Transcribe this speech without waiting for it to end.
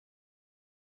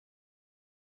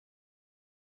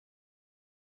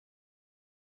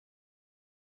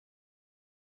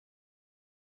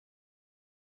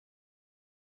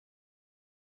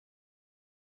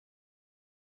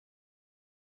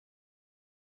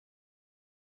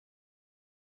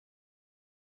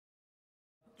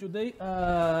Today,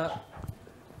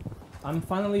 I'm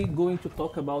finally going to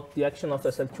talk about the action of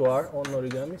SL2R on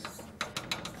origamis.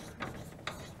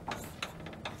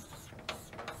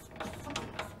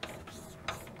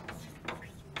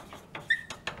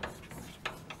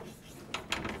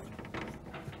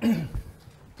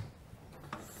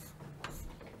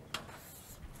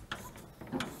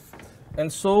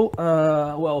 And so,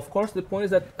 well, of course, the point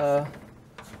is that the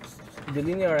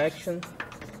linear action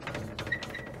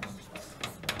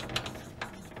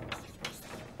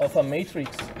of a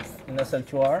matrix in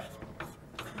SL2R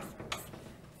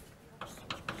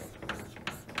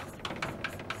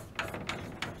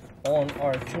on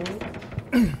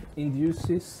R2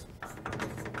 induces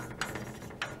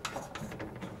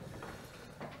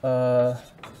an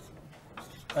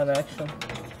action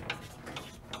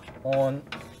on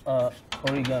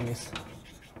origamis.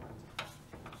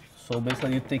 So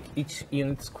basically you take each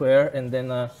unit square and then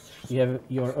you have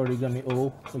your origami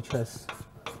O, which has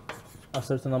a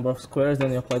certain number of squares,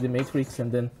 then you apply the matrix,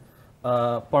 and then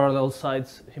parallel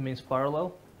sides remains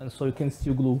parallel, and so you can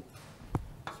still glue.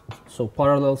 So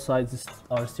parallel sides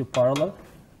are still parallel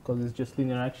because it's just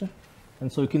linear action, and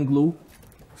so you can glue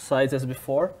sides as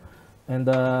before, and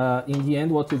in the end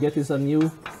what you get is a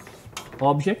new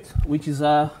object, which is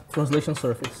a translation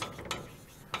surface.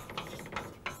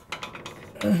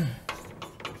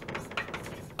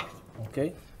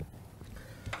 Okay.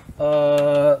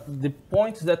 The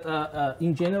point is that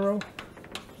in general,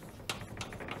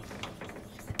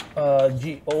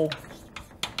 GO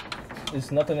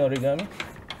is not an origami.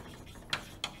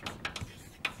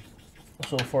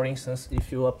 So for instance,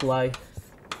 if you apply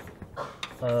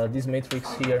this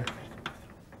matrix here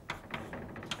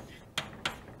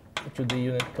to the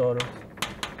unit torus,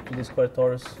 to the square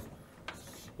torus,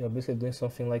 you're basically doing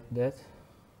something like that.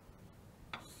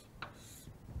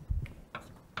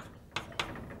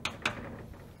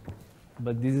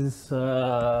 But this is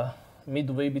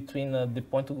midway between the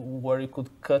point where you could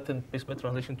cut and paste by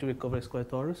translation to recover a square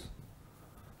torus.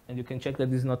 And you can check that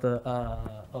this is not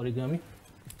a origami,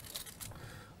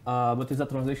 but it's a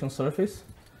translation surface.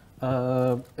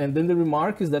 And then the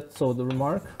remark is that, so the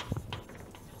remark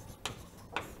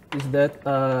is that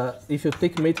if you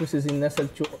take matrices in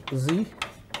SL2Z,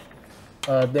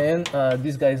 then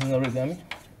this guy is an origami.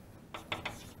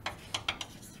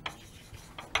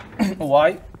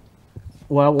 Why?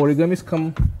 Well, origamis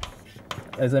come,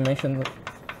 as I mentioned,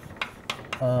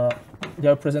 they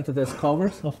are presented as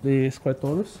covers of the square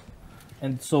torus,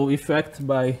 and so if you act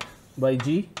by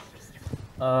G,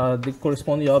 the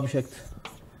corresponding object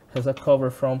has a cover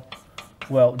from,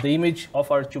 well, the image of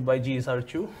R2 by G is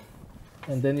R2,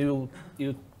 and then you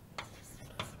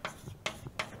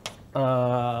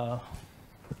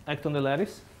act on the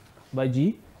lattice by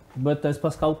G, but as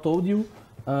Pascal told you,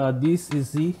 this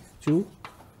is Z2.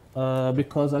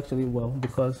 Because actually, well,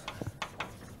 because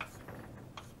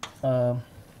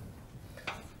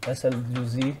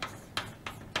SL2Z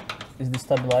is the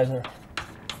stabilizer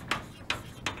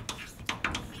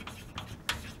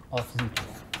of Z2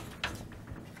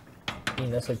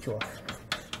 in SL2R.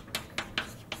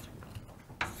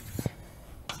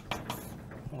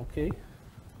 Okay,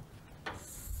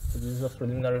 so this is a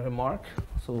preliminary remark.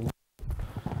 So,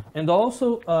 and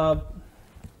also,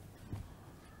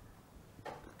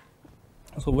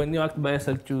 so when you act by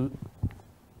SL2Z,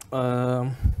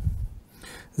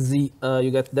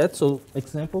 you get that. So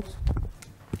examples.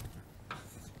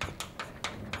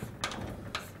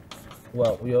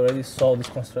 Well, we already saw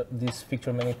this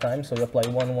picture many times. So you apply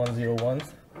 1, 1, 0, 1,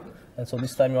 and so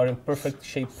this time you are in perfect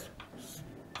shape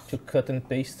to cut and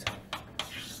paste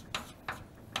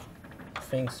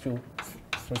things to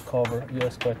recover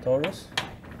your square torus.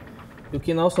 You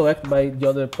can also act by the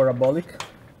other parabolic.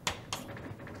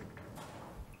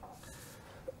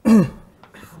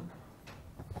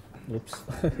 Oops.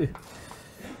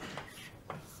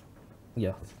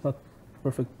 Yeah, it's not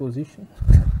perfect position.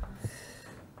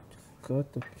 Cut,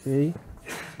 okay,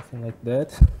 something like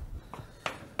that.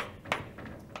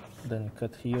 Then you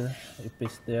cut here, you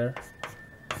paste there,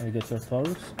 and you get your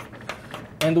torus.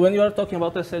 And when you are talking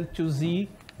about SL2Z,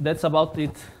 that's about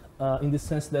it in the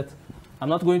sense that I'm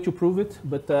not going to prove it,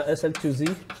 but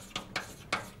SL2Z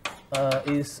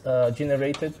is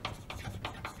generated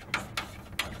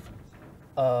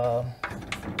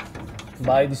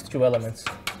by these two elements.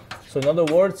 So in other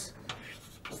words,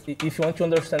 if you want to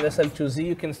understand SL2Z,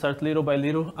 you can start little by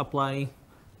little applying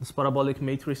these parabolic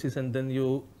matrices, and then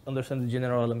you understand the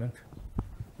general element.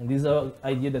 And this is an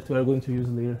idea that we are going to use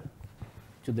later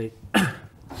today.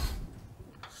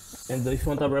 And if you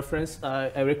want a reference,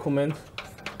 I recommend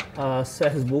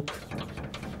Serre's book,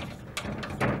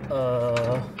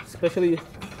 especially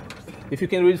If you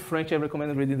can read French, I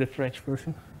recommend reading the French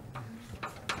version.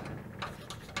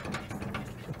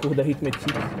 Cours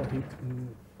d'arithmétique.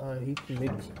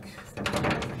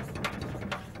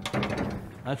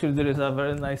 Actually, there is a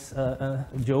very nice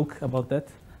joke about that.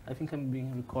 I think I'm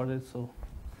being recorded, so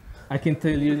I can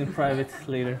tell you in private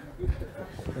later.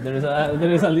 There is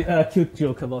a cute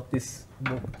joke about this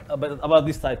book, about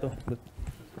this title, but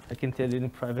I can tell you in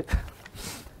private.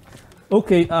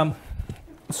 Okay,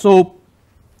 so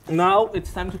now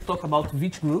it's time to talk about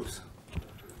Veech groups.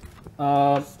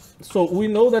 So we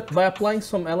know that by applying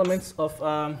some elements of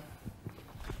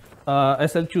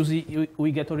SL2Z,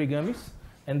 we get origamis.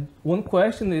 And one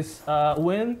question is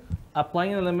when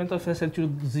applying an element of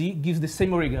SL2Z gives the same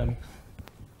origami.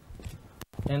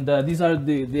 And these are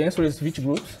the answer is Veech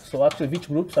groups. So actually Veech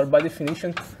groups are by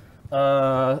definition,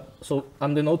 so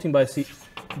I'm denoting by SLO,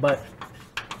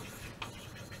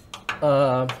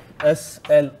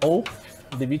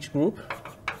 the Veech group,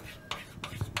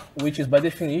 which is by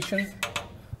definition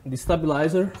the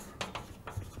stabilizer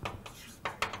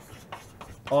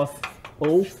of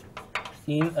O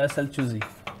in SL2Z.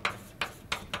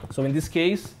 So in this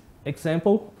case,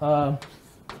 example,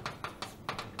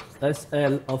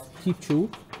 SL of T2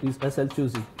 is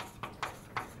SL2Z.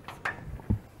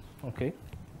 Okay.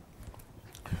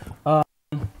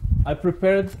 I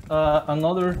prepared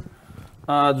another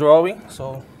drawing,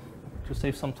 so to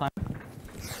save some time.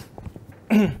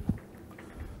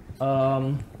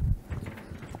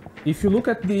 If you look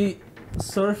at the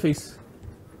surface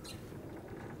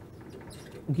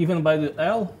given by the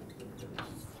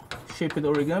L-shaped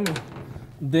origami,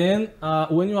 then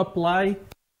when you apply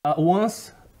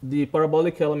once the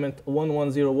parabolic element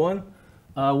 1101,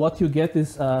 what you get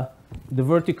is the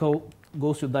vertical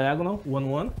goes to diagonal 1,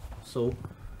 1. So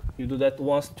you do that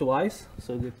once, twice.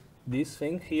 So get this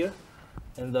thing here,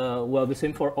 and well, the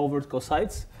same for all vertical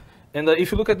sides. And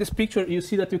if you look at this picture, you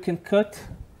see that you can cut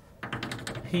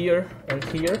here,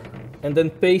 and then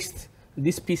paste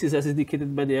these pieces as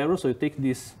indicated by the arrow. So you take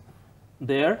this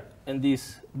there and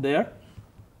this there,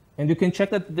 and you can check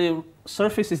that the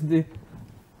surface is the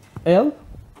L,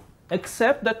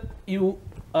 except that you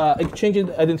exchanged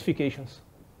identifications.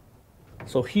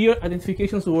 So here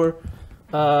identifications were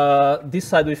this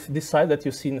side with this side that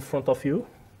you see in front of you,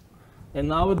 and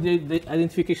now the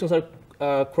identifications are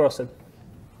crossed.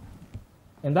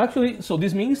 And actually, so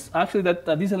this means actually that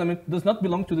this element does not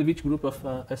belong to the Veech group of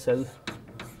SL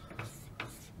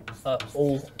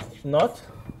O not.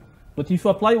 But if you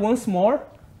apply once more,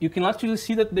 you can actually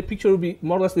see that the picture will be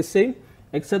more or less the same,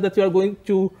 except that you are going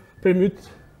to permute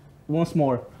once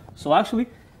more. So actually,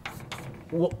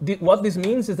 what this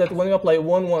means is that when you apply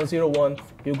 1101,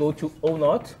 you go to O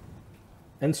naught.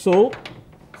 And so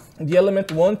the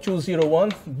element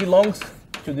 1201 belongs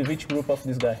to the Veech group of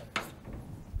this guy.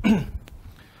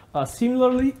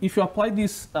 Similarly, if you apply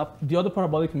this the other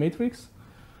parabolic matrix,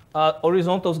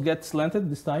 horizontals get slanted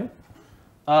this time.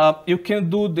 You can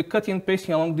do the cutting and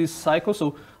pasting along this cycle.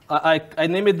 So I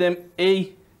named them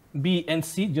A, B, and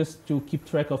C just to keep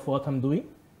track of what I'm doing.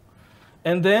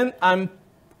 And then I'm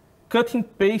cutting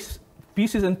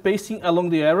pieces and pasting along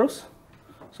the arrows.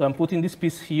 So I'm putting this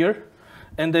piece here,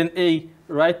 and then A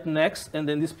right next, and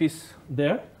then this piece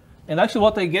there. And actually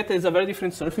what I get is a very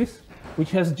different surface,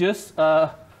 which has just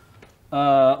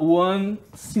one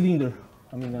cylinder.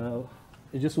 I mean,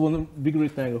 it's just one big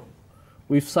rectangle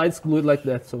with sides glued like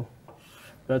that. So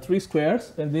there are 3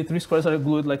 squares, and the 3 squares are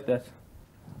glued like that.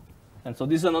 And so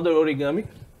this is another origami,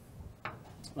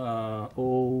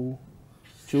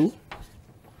 O2.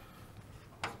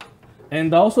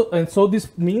 And so this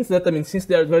means that, I mean, since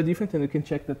they are very different, and you can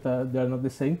check that they are not the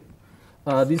same,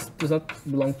 this does not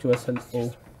belong to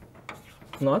SLO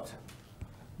not.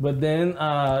 But then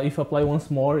if you apply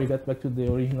once more, you get back to the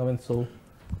original, and so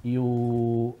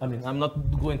you, I mean, I'm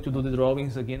not going to do the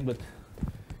drawings again, but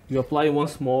you apply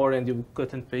once more and you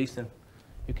cut and paste, and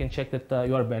you can check that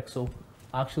you are back. So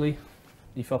actually,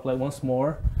 if you apply once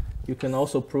more, you can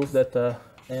also prove that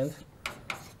and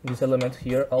this element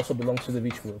here also belongs to the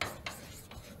Veech group.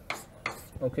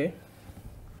 Okay.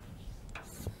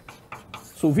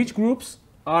 So Veech groups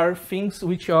are things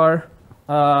which are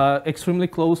extremely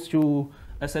close to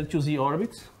SL2Z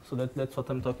orbits. So that's what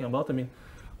I'm talking about. I mean,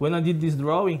 when I did this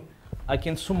drawing, I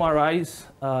can summarize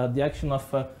the action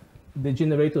of the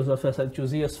generators of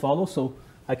SL2Z as follows. So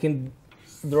I can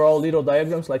draw little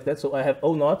diagrams like that. So I have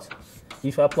O naught.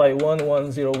 If I apply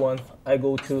 1101, I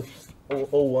go to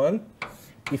 001.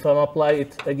 If I apply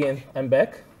it again, I'm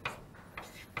back.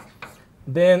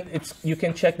 Then you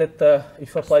can check that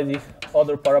if I apply the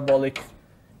other parabolic,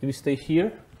 you stay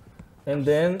here. And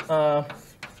then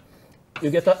you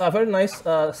get a very nice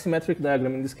symmetric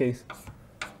diagram in this case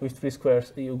with 3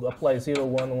 squares. You apply 0,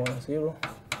 1, 1, 0,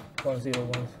 1, 0,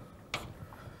 1.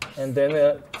 And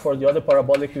then for the other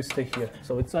parabolic, you stay here.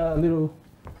 So it's a little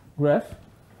graph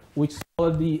which is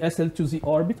called the SL2Z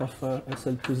orbit of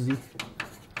SL2Z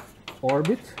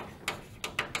orbit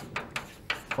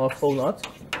of O0.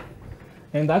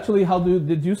 And actually, how do you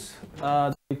deduce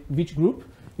the Veech group?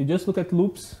 You just look at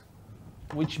loops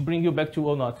which bring you back to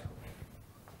O0.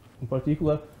 In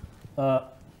particular,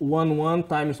 1, 1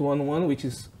 times 1, 1, which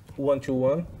is 1 to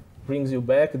 1, brings you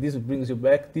back. This brings you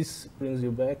back. This brings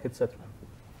you back, etc.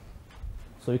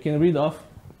 So you can read off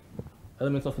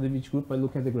elements of the Veech group by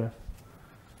looking at the graph.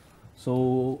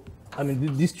 So, I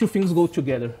mean, these two things go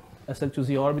together,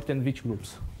 SL2Z orbit and Veech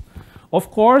groups. Of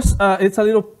course, it's a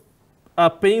little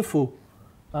painful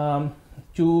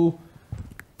to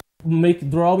make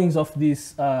drawings of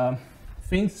these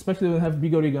things, especially when you have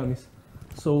big origamis.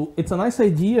 So it's a nice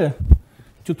idea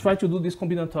to try to do this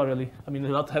combinatorially. I mean, you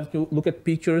not have to look at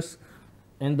pictures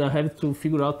and have to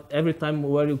figure out every time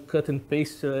where you cut and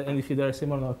paste and if they are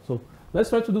same or not. So let's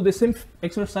try to do the same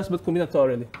exercise but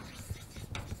combinatorially.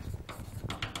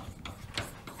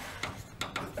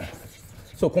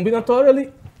 So combinatorially,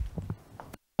 you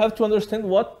have to understand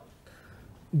what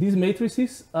these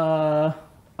matrices are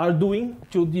doing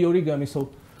to the origami.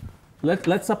 So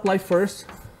let's apply first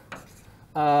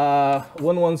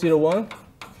 1101.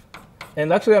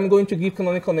 And actually, I'm going to give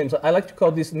canonical names. I like to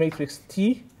call this matrix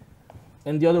T,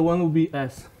 and the other one will be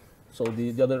S. So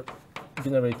the other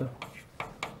generator.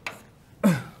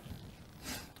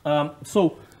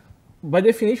 So by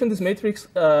definition, this matrix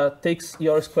takes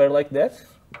your square like that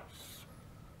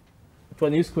to a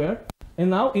new square. And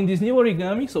now in this new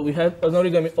origami, so we have an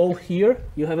origami O here,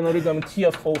 you have an origami T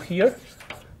of O here.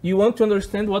 You want to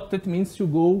understand what that means to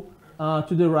go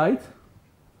to the right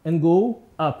and go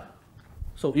up.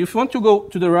 So if you want to go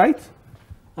to the right,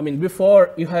 I mean,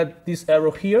 before you had this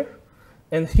arrow here,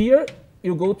 and here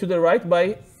you go to the right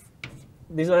by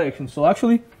this direction. So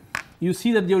actually, you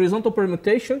see that the horizontal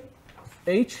permutation,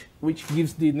 H, which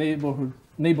gives the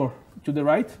neighbor to the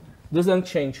right, doesn't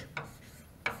change.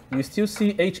 You still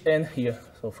see Hn here.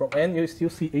 So from n, you still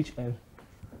see Hn.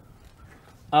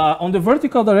 On the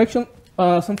vertical direction,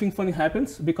 something funny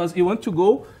happens because you want to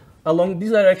go along this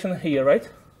direction here, right?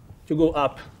 To go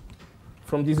up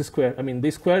from this square. I mean, the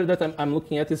square that I'm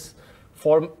looking at is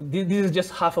this is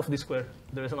just half of the square.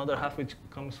 There is another half which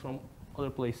comes from other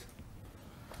place.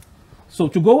 So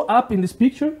to go up in this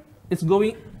picture, it's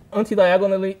going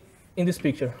anti-diagonally in this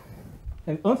picture.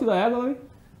 And anti-diagonally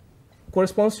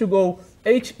corresponds to go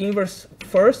H inverse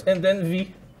first and then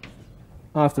V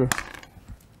after.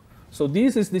 So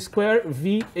this is the square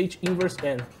V H inverse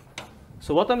N.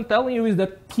 So what I'm telling you is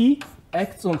that T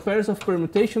acts on pairs of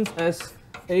permutations as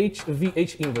H V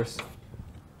H inverse.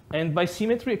 And by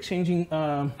symmetry exchanging,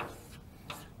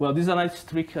 well, this is a nice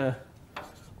trick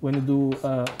when you do,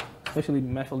 especially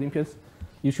Math Olympiads.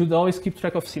 You should always keep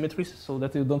track of symmetries so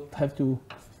that you don't have to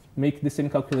make the same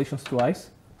calculations twice.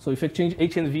 So if you change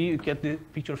H and V, you get the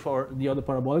picture for the other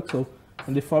parabolic. So,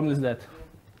 and the formula is that.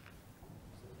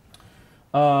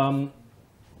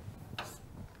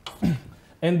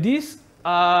 And these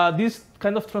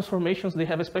kind of transformations, they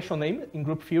have a special name in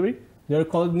group theory. They are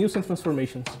called Nielsen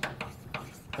transformations.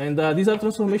 And these are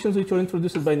transformations which were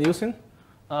introduced by Nielsen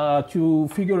to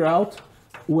figure out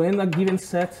when a given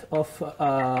set of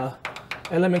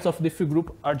elements of the free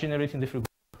group are generating the free group.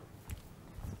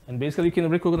 And basically you can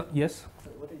recognize, yes? So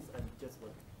what is N? Just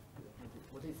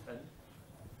what is N?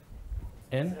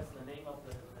 N? That's the name of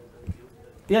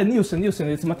the Yeah, Nielsen,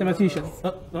 it's a mathematician.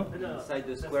 no. Inside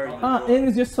the square. N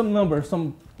is just some number,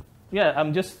 yeah,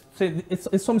 I'm just saying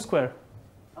it's some square.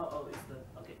 Oh, it's the,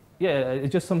 okay. Yeah,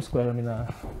 it's just some square. I mean,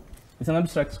 it's an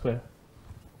abstract square.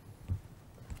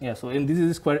 Yeah, so and this is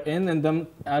the square N, and then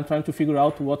I'm trying to figure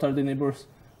out what are the neighbors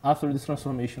after this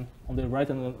transformation on the right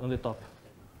and on the top.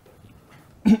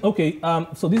 Okay,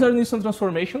 so these are Nielsen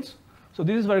transformations. So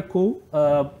this is very cool.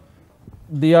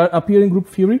 They appear in group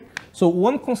theory. So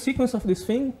one consequence of this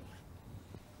thing,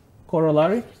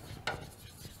 corollary,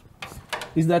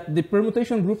 is that the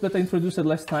permutation group that I introduced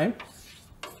last time,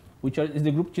 which is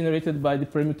the group generated by the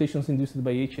permutations induced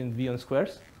by H and V on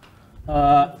squares,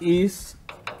 is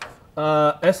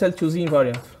SL2Z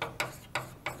invariant.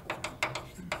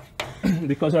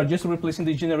 Because we are just replacing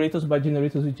the generators by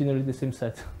generators which generate the same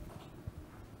set.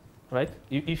 Right?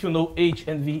 If you know H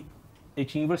and V,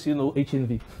 H inverse, you know H and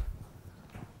V.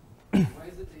 Why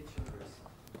is it H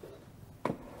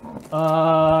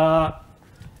inverse?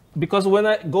 Because when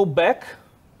I go back,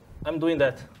 I'm doing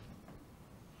that.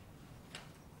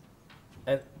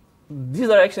 And this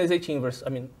direction is H inverse. I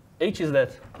mean, H is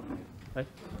that, right?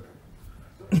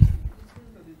 So it seems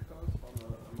that it comes from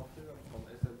a morphism from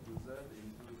SL to Z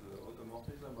into the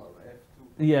automorphism of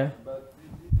F2. Yeah. But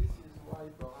this is why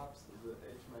perhaps the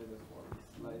H minus 1 is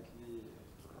slightly,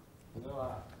 you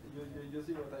know, you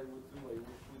see what I would do? I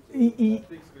would put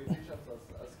matrix coefficients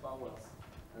as powers.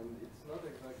 And it's not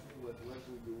exactly what you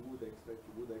would expect.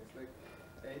 You would expect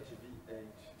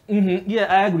HVH. Yeah,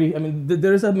 I agree. I mean,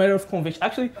 there is a matter of convention.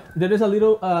 Actually, there is a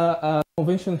little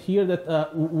convention here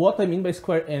that what I mean by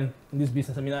square n in this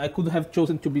business. I mean, I could have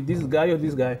chosen to be this guy or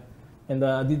this guy, and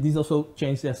this also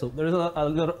changed. Yeah, so there is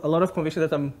a lot of convention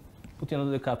that I'm putting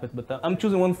under the carpet. But I'm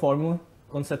choosing one formula,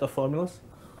 one set of formulas.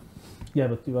 Yeah,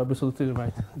 but you are absolutely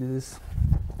right. This is.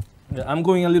 Yeah, I'm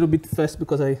going a little bit fast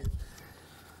because I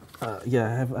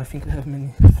think I have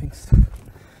many things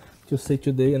to say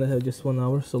today, and I have just 1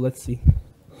 hour. So let's see.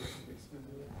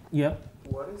 Yeah.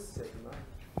 What is sigma?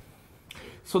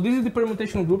 So this is the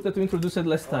permutation group that we introduced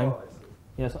last time. Oh, I see.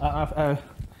 Yes.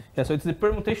 Yeah. So it's the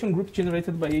permutation group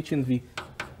generated by H and V.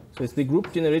 So it's the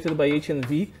group generated by H and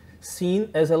V seen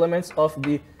as elements of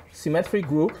the symmetric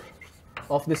group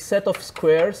of the set of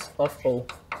squares of O.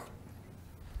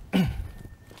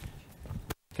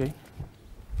 Okay.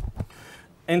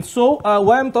 And so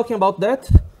why I'm talking about that?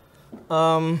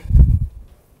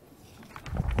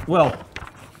 Well.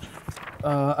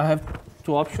 I have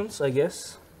two options, I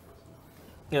guess.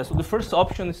 Yeah, so the first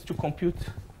option is to compute.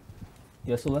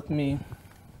 Yeah, so let me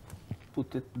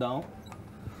put it down.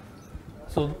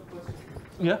 So,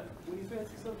 yeah? When you say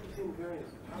it's self-contained invariant,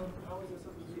 how is a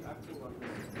self-contained acting on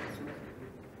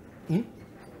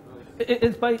this?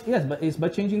 It's by, yes, but it's by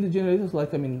changing the generators,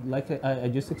 like, I mean, like I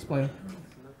just explained.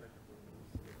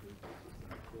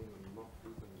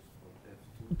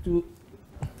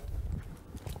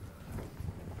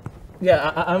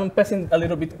 Yeah, I'm passing a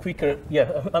little bit quicker.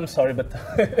 Yeah, I'm sorry, but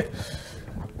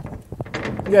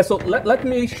yeah. So let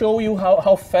me show you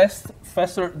how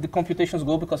faster the computations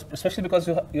go, because especially because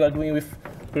you are doing with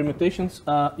permutations,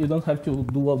 you don't have to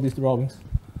do all these drawings.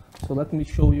 So let me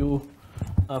show you,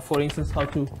 for instance, how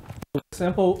to. For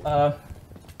example,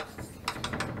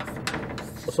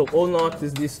 so O0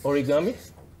 is this origami,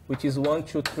 which is 1,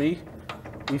 2, 3,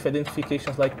 with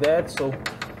identifications like that. So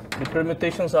the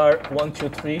permutations are 1, 2,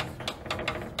 3.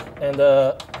 And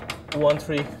 1,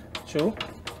 3, 2.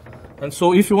 And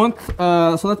so if you want,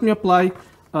 so let me apply,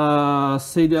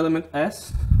 say the element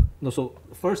S. No, so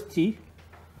first T.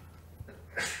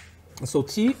 So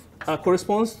T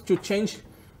corresponds to change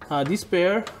this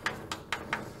pair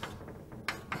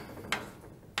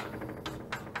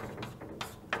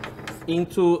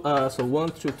into, so 1,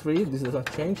 2, 3, this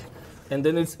doesn't change. And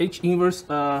then it's H inverse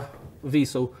V.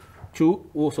 So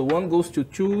 2, so 1 goes to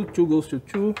 2, 2 goes to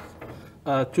 2.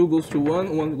 2 goes to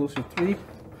 1, 1 goes to 3,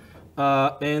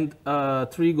 and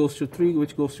 3 goes to 3,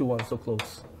 which goes to 1, so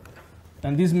close.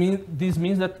 And this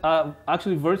means that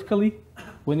actually vertically,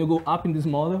 when you go up in this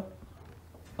model,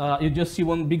 you just see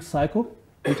one big cycle,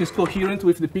 which is coherent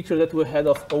with the picture that we had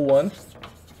of O1.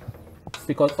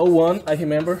 Because O1, I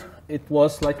remember, it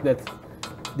was like that.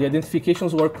 The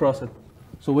identifications were crossed.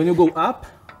 So when you go up,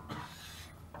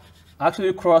 actually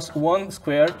you cross 1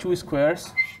 square, 2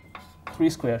 squares, 3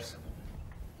 squares.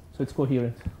 So it's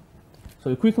coherent. So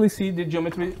you quickly see the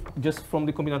geometry just from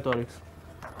the combinatorics.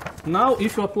 Now,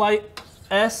 if you apply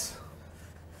S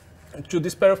to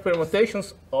this pair of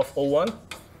permutations of O1,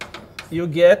 you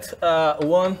get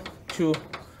 1, 2,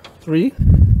 3.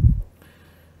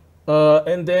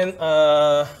 And then,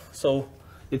 so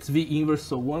it's V inverse.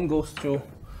 So 1 goes to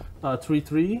 3,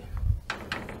 3.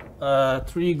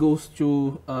 3 goes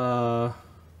to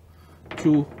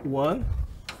 2, 1.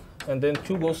 And then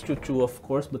 2 goes to 2, of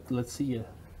course, but let's see here.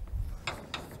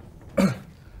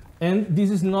 And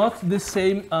this is not the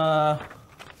same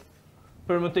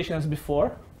permutation as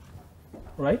before,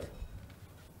 right?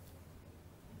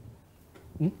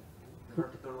 The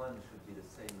vertical one should be the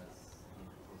same as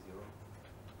in O0.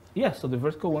 Yeah, so the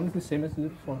vertical one is the same as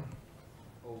before.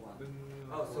 O1.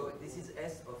 Oh, so this is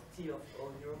S of T of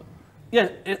O0? Yeah,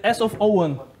 S of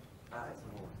O1.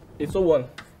 It's O1.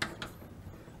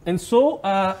 And so,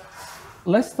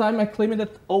 last time I claimed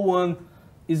that O1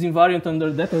 is invariant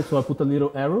under that, so I put a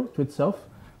little arrow to itself.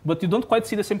 But you don't quite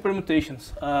see the same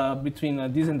permutations between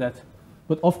this and that.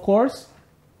 But of course,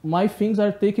 my things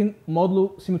are taking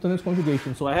modulo simultaneous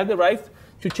conjugation. So I have the right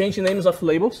to change the names of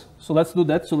labels. So let's do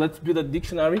that. So let's build a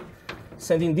dictionary,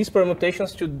 sending these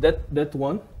permutations to that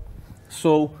one.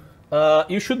 So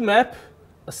you should map,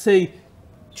 say,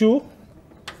 2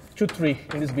 to 3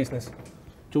 in this business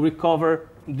to recover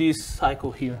this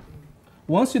cycle here.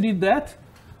 Once you did that,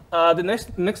 the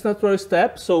next natural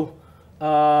step, so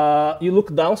you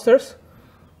look downstairs,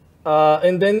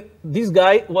 and then this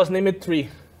guy was named 3.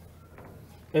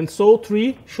 And so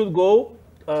 3 should go,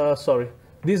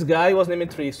 this guy was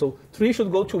named 3. So 3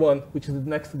 should go to 1, which is the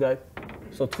next guy.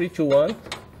 So 3 to 1.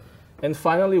 And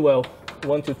finally, well,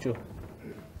 1 to 2.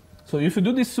 So if you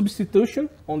do this substitution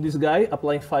on this guy,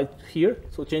 applying phi here,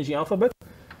 so changing alphabet,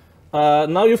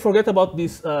 now you forget about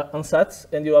these ansatz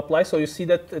and you apply, so you see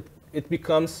that it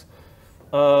becomes,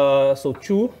 so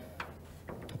 2,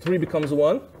 3 becomes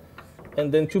 1,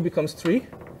 and then 2 becomes 3.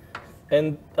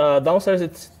 And downstairs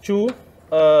it's 2,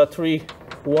 3,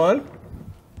 1,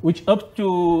 which up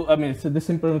to, I mean, it's the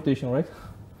same permutation, right?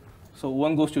 So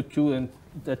 1 goes to 2 and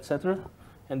etc.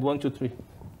 and 1 to 3.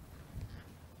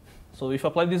 So if you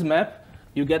apply this map,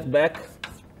 you get back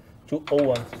to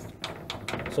O1.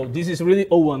 So this is really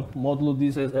O1, modulo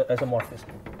this as a morphism.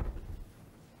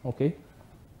 Okay?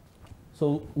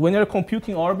 So when you're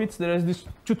computing orbits, there is these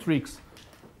 2 tricks.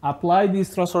 Apply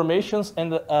these transformations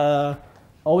and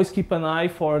always keep an eye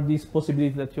for this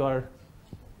possibility that you are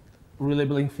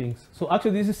relabeling things. So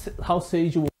actually this is how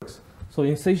Sage works. So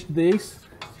in Sage days,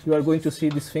 you are going to see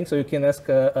this thing, so you can ask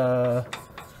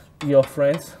your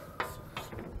friends,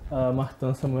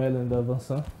 Martin, Samuel, and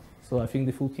Vincent. So I think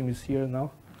the full team is here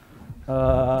now.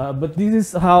 But this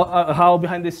is how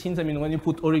behind the scenes, I mean, when you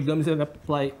put origamis and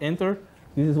apply enter,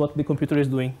 this is what the computer is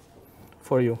doing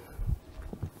for you.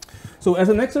 So as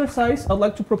an exercise, I'd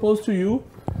like to propose to you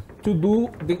to do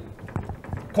the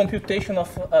computation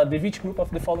of the Veech group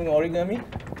of the following origami.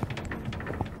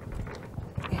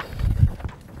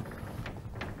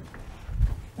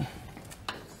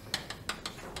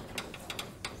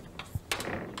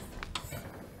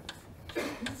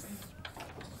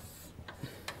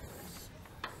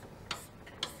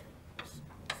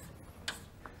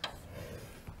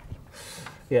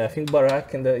 Yeah, I think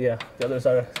Barak and the others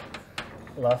are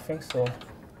laughing, so.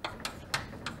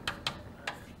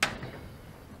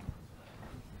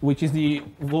 Which is the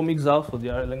Wollmilchsau, so the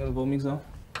language Wollmilchsau.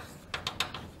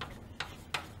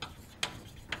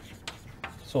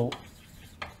 So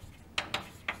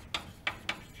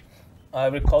I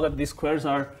recall that these squares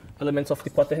are elements of the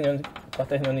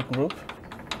quaternionic group.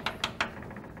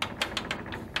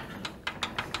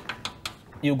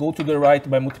 You go to the right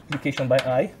by multiplication by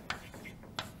I,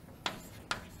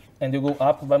 and you go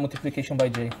up by multiplication by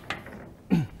j.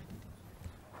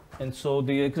 And so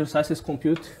the exercises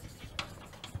compute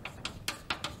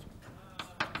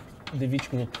the Veech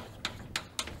group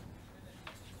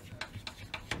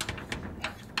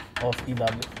of EW.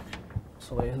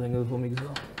 So I will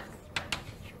Wollmilchsau.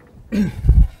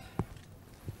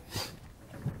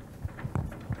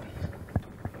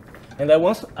 And I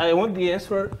want the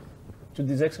answer to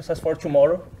this exercise for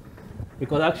tomorrow,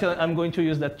 because actually I'm going to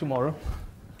use that tomorrow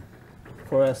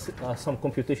for some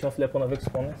computation of Lyapunov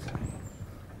exponents.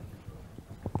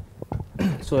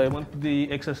 So I want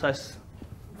the exercise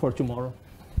for tomorrow.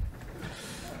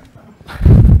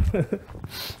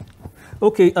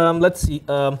 Okay, let's see.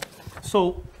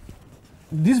 So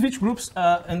these Veech groups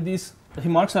and these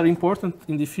remarks are important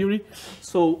in the theory.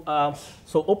 So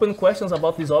so open questions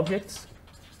about these objects.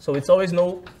 So it's always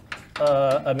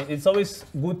it's always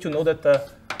good to know that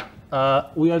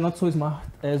we are not so smart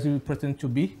as we pretend to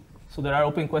be. So there are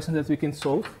open questions that we can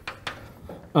solve.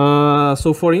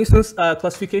 So for instance,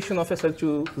 classification of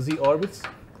SL2Z orbits.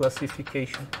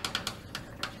 Classification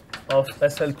of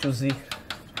SL2Z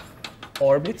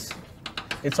orbits.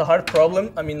 It's a hard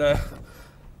problem. I mean, the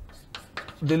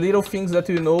little things that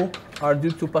you know are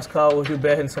due to Pascal,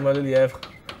 Gilbert, and Samuel Lièvre,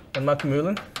 and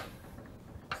Macmillan.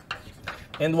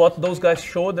 And what those guys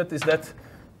show that is that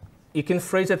you can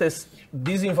phrase it as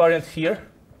this invariant here,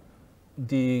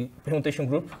 the permutation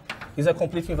group, is a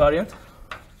complete invariant.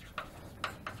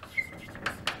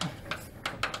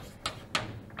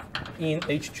 In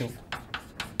H2.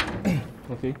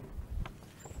 Okay.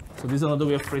 So this is another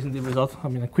way of phrasing the result. I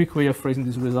mean, a quick way of phrasing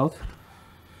this result.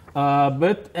 We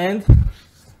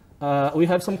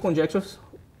have some conjectures.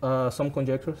 I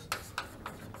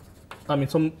mean,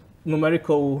 some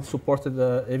numerical supported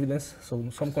evidence. So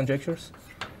some conjectures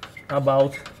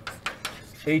about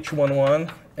H11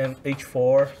 and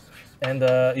H4, and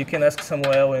you can ask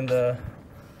Samuel and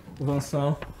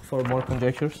Vincent for more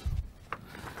conjectures.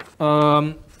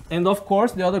 And of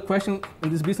course, the other question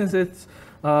in this business is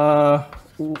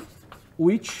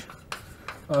which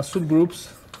subgroups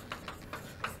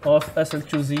of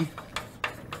SL2Z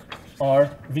are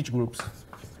Veech groups.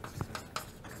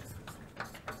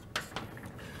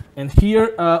 And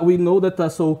here we know that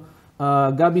Gabi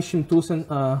Shimtusen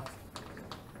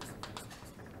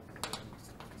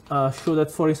show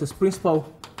that, for instance, principal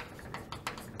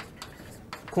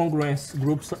congruence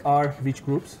groups are Veech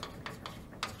groups.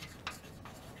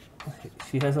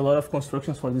 She has a lot of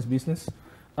constructions for this business.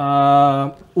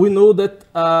 We know that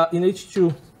in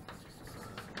H2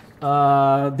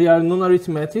 they are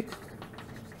non-arithmetic.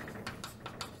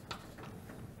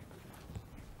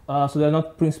 So they are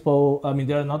not principal. I mean,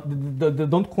 they are not. They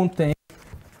don't contain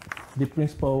the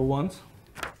principal ones.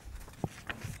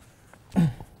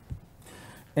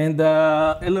 And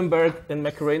Ellenberg and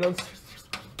McReynolds.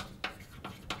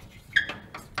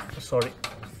 Sorry.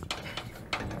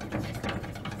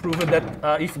 Proved that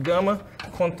if gamma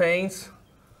contains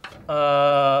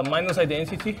minus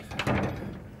identity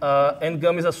and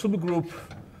gamma is a subgroup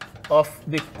of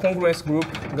the congruence group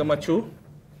gamma 2.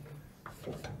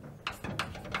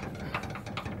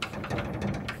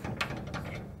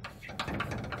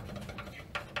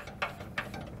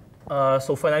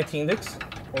 So finite index,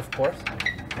 of course.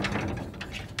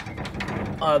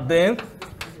 Then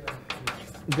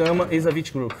gamma is a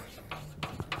Veech group.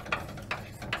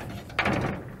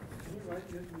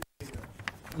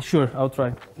 Sure, I'll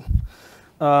try.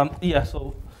 Yeah,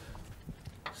 so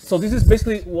this is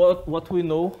basically what we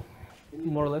know,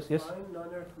 more or less. Yes.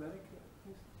 Non-arithmetic.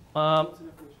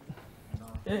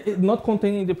 Not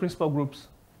containing the principal groups.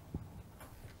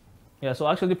 Yeah, so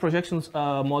actually the projections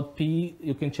mod P,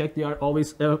 you can check they are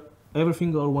always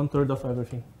everything or 1/3 of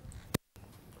everything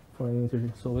for an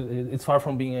integer. So it's far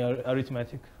from being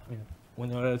arithmetic. I mean,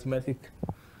 when you're arithmetic,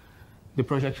 the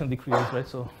projection decreases, right?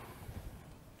 So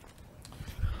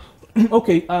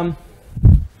okay.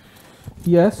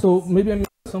 Yeah. So maybe I missed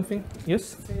something. Yes.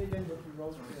 Say again what you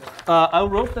wrote. I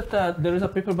wrote that there is a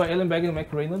paper by Ellenberg and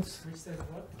McReynolds. Which says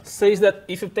what? Says that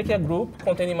if you take a group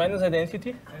containing minus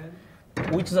identity,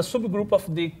 which is a subgroup of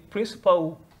the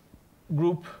principal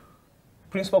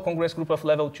congruence group of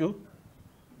level 2,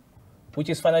 which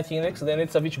is finite index, then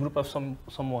it's a Veech group of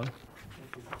someone.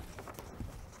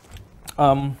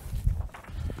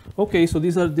 Okay, so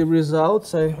these are the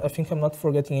results. I think I'm not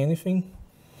forgetting anything.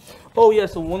 Oh yeah,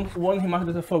 so one remark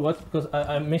that I forgot, because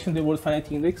I mentioned the word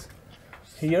finite index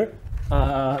here.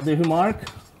 The remark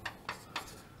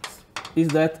is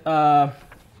that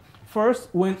first,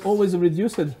 when always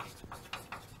reduced,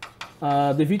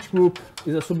 the Veech group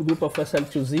is a subgroup of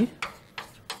SL2Z,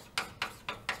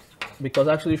 because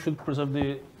actually you should preserve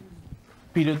the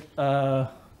period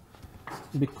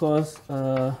because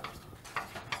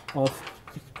of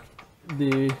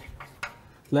the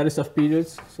lattice of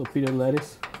periods, so period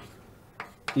lattice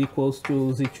equals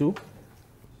to Z2.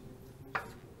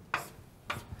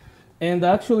 And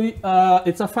actually,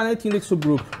 it's a finite index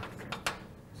subgroup.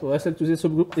 So SL2Z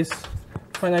subgroup is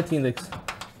finite index.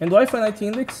 And why finite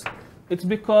index? It's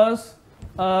because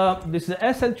this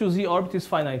SL2Z orbit is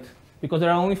finite, because there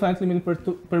are only finitely many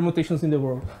permutations in the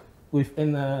world with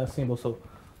n symbol. So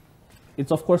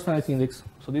it's of course finite index.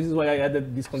 So this is why I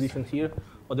added this condition here.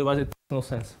 Otherwise, it makes no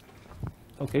sense.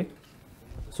 Okay.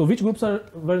 So Veech groups are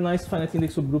very nice finite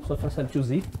index subgroups of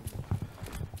SL2Z.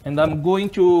 And I'm going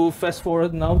to fast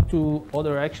forward now to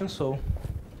other actions. So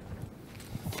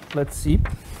let's see.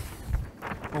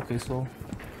 Okay, so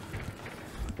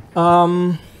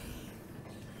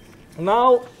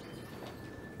now,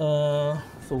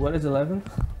 so what is 11?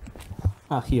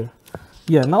 Here.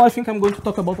 Yeah, now I think I'm going to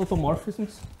talk about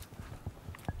automorphisms.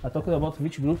 I talked about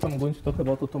Veech group, I'm going to talk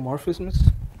about automorphisms.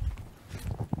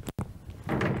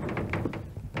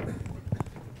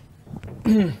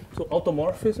 So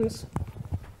automorphisms.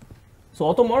 So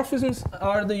automorphisms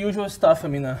are the usual stuff. I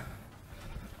mean, Can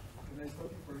I stop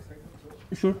you for a second?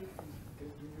 So, sure.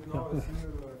 do you know a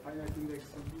single finite index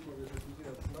subgroup of the SL2Z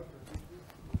that's not a Veech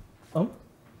group?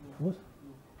 What?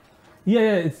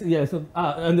 Yeah. So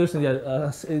I understand.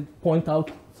 Yeah, point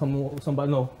out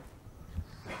somebody. No.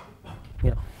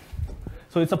 Yeah.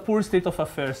 So it's a poor state of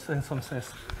affairs in some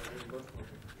sense.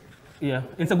 Yeah,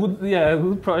 it's a good. Yeah,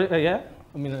 good project. Yeah.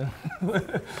 I mean,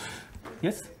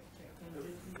 yes.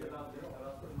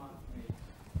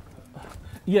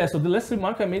 Yeah, so the last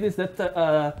remark I made is that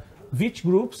Veech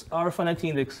groups are finite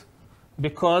index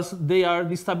because they are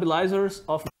the stabilizers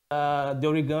of the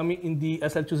origami in the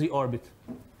SL2Z orbit.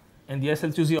 And the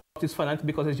SL2Z orbit is finite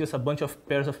because it's just a bunch of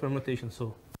pairs of permutations.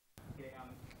 So. Okay,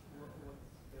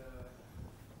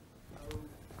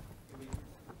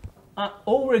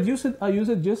 O reduced, I use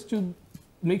it just to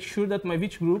make sure that my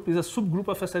Veech group is a subgroup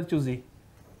of SL2Z.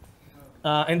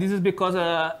 And this is because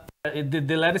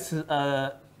the lattice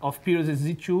of periods is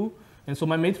Z2, and so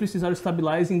my matrices are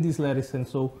stabilizing this lattice, and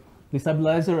so the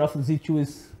stabilizer of Z2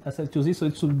 is SL2Z, so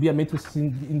it should be a matrix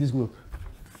in this group.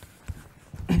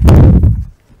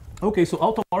 Okay, so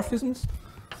automorphisms.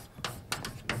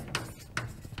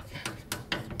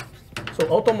 So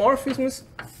automorphisms,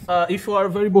 if you are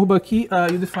very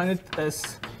Bourbaki, you define it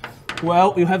as,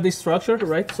 well, you have this structure,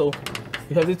 right? So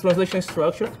you have the translation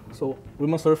structure, so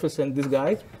Riemann surface and this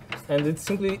guy, and it's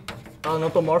simply an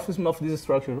automorphism of this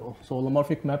structure, so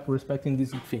holomorphic map respecting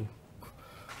this thing.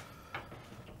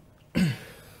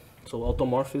 So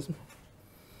automorphism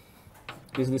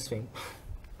is this thing.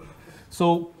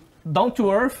 So down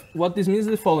to earth, what this means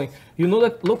is the following. You know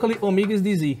that locally omega is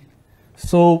dz.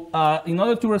 So in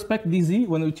order to respect dz,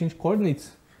 when we change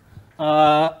coordinates,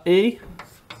 A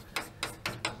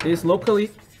is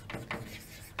locally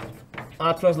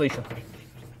a translation.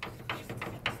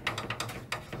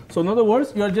 So in other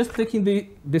words, you are just taking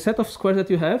the set of squares that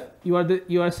you have,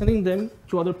 you are sending them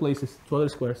to other places, to other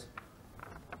squares,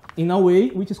 in a way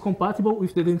which is compatible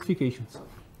with the identifications.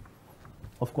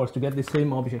 Of course, to get the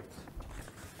same object.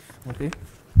 Okay.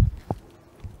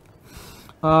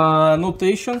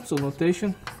 Notation. So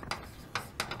notation.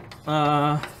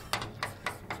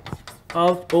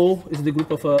 Alt O is the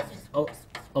group of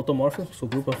automorphisms. So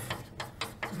group of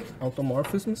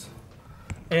automorphisms.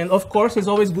 And of course, it's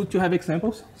always good to have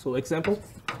examples. So example,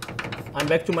 I'm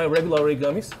back to my regular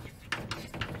origamis.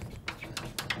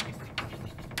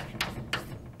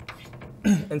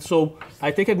 And so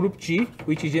I take a group G,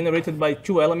 which is generated by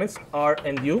two elements, R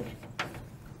and U.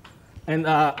 And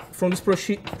from this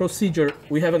procedure,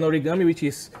 we have an origami, which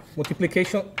is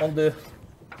multiplication on the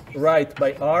right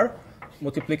by R,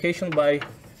 multiplication by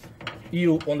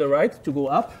U on the right to go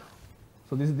up.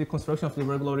 So this is the construction of the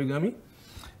regular origami.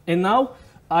 And now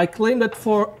I claim that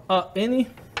for any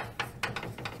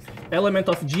element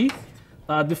of G,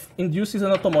 induces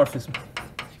an automorphism.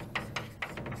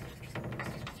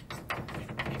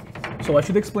 So I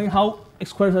should explain how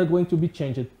squares are going to be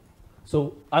changed.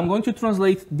 So I'm going to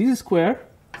translate this square,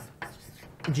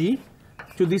 G,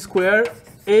 to this square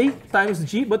A times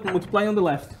G, but multiplying on the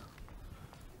left.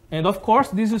 And of course,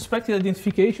 these respective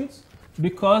identifications,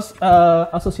 because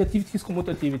associativity is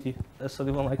commutativity, as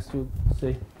Sullivan likes to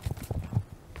say.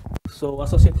 So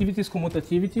associativity is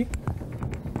commutativity.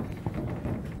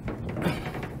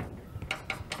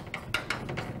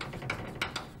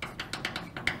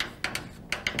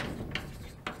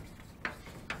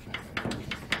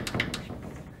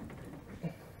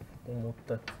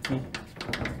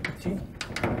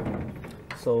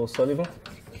 So Sullivan.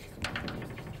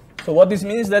 So what this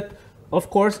means is that, of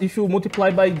course, if you multiply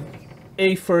by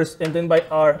A first and then by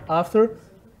R after,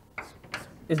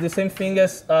 it's the same thing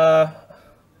as A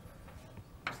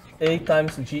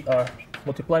times GR,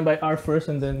 multiplying by R first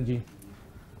and then G,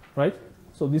 right?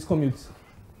 So this commutes.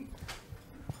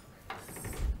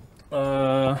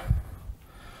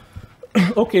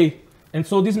 Okay, and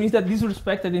so this means that these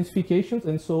respect identifications,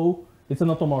 and so it's an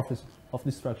automorphism of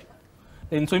this structure.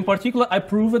 And so in particular, I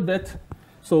proved that,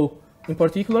 so in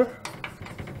particular,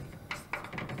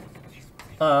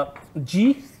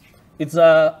 G, it's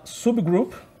a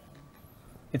subgroup,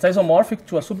 it's isomorphic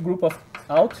to a subgroup of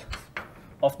out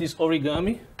of this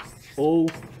origami, OGRU.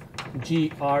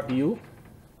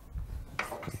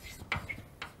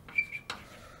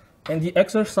 And the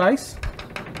exercise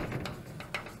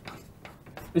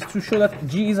is to show that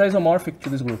G is isomorphic to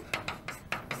this group.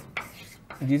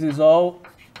 This is all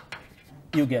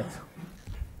you get.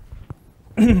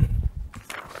 And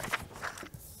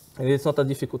it's not a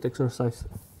difficult exercise.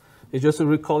 It's just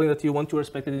recalling that you want to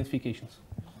respect identifications.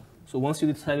 So once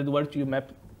you decided where to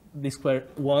map the square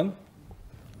 1,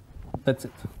 that's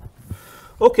it.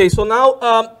 Okay, so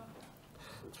now,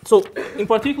 so in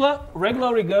particular,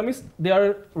 regular origamis, they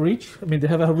are rich. I mean, they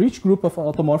have a rich group of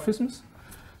automorphisms.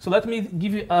 So let me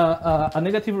give you a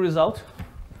negative result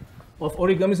of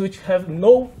origamis which have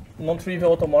no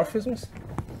non-trivial automorphisms.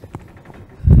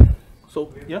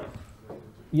 So, yeah?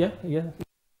 Yeah.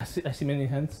 I see many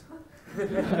hands.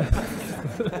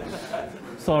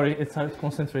 Sorry, it's hard to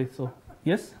concentrate, so,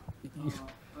 yes?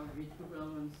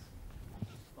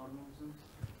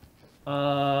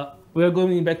 We are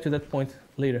going back to that point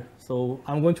later. So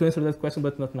I'm going to answer that question,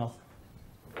 but not now.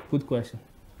 Good question.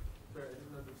 Sorry, I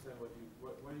didn't understand what do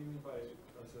you mean by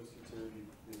associativity?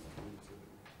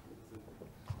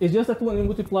 It's just that when you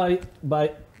multiply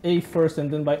by A first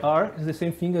and then by R, it's the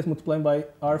same thing as multiplying by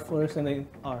R first and then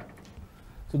R.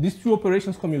 So these two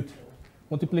operations commute.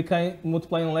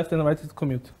 Multiplying on left and right is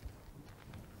commute.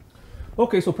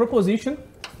 Okay, so proposition.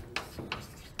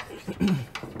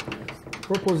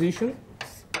 Proposition.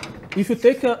 If you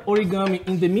take an origami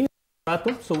in the minimum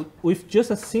stratum, so with just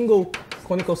a single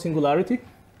conical singularity,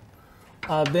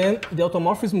 then the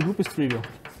automorphism group is trivial.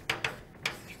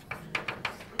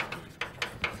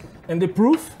 And the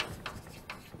proof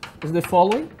is the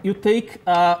following. You take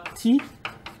T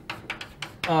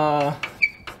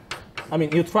I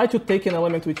mean, you try to take an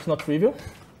element which is not trivial,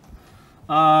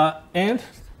 and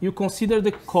you consider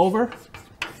the cover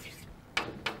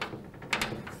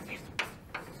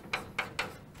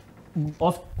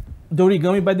of the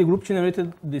origami by the group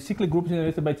generated, the cyclic group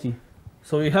generated by T.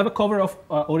 So you have a cover of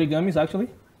origamis actually,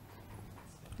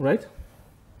 right?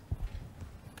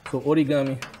 So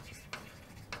origami.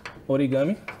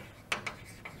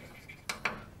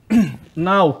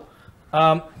 Now,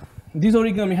 this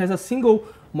origami has a single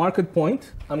marked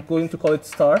point. I'm going to call it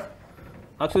star.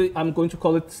 Actually, I'm going to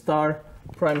call it star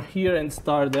prime here and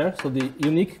star there, so the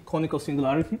unique conical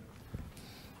singularity.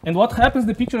 And what happens,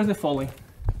 the picture is the following.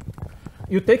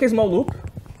 You take a small loop,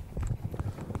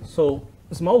 so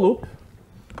small loop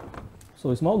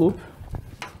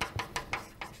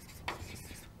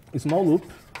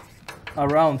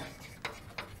around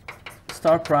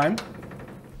star prime,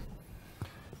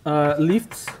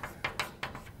 lifts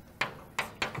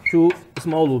to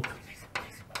small loop.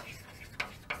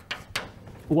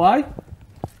 Why?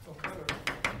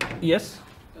 Yes?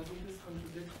 Doesn't this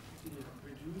contradict the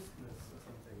reducedness or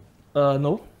something?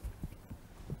 No.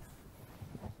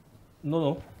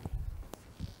 No.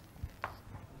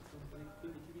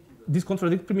 This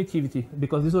contradicts primitivity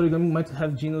because this origami might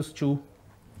have genus 2.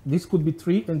 This could be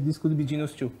 3 and this could be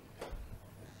genus 2.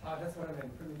 That's what I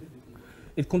meant, primitivity.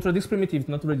 It contradicts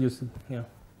primitivity, not reduced. Yeah.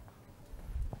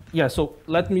 Yeah, so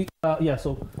let me,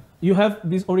 so you have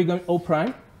this origami O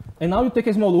prime, and now you take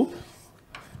a small loop.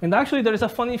 And actually there is a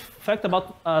funny fact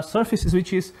about surfaces,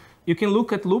 which is you can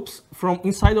look at loops from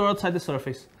inside or outside the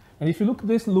surface. And if you look at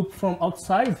this loop from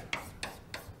outside,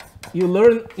 you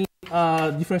learn in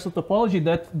differential topology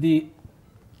that the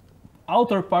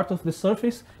outer part of the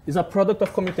surface is a product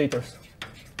of commutators.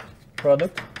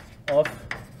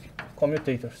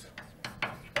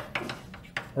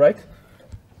 Right?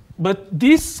 But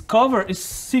this cover is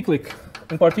cyclic,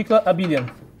 in particular abelian.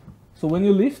 So when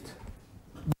you lift,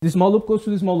 the small loop goes to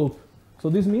the small loop. So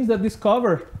this means that this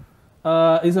cover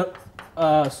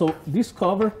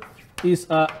is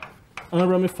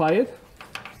unramified.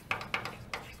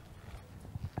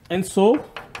 And so,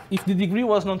 if the degree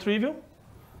was non-trivial,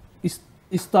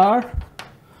 star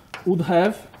would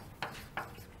have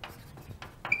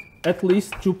at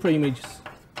least 2 preimages.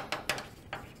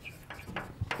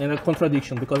 And a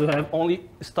contradiction, because you have only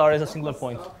star as a singular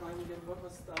point. What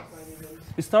was star prime again?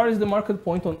 Star is the marked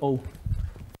point on O,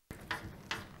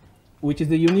 which is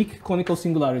the unique conical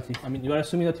singularity. I mean, you are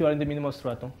assuming that you are in the minimal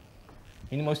stratum.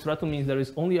 Minimal stratum means there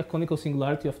is only a conical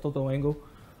singularity of total angle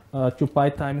 2 pi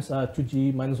times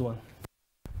 2g minus 1.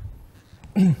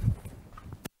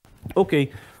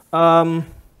 Okay. So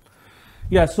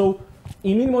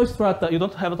in minimal strata, you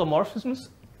don't have automorphisms.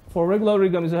 For regular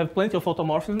origamis, you have plenty of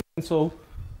automorphisms. And so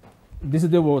this is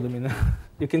the world. I mean,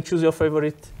 you can choose your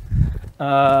favorite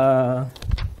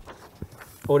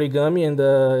origami and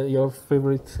your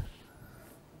favorite.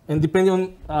 And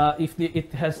depending on if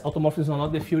it has automorphisms or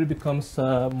not, the theory becomes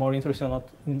more interesting or not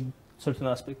in certain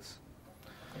aspects.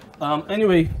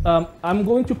 Anyway, I'm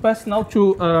going to pass now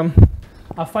to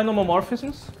affine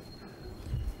homomorphisms.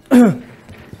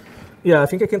 I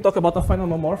think I can talk about affine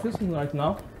homomorphism right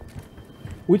now,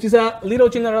 which is a little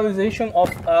generalization of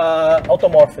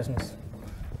automorphisms.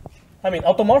 I mean,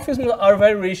 automorphisms are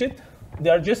very rigid. They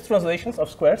are just translations of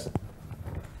squares.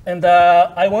 And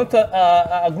I want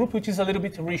a group which is a little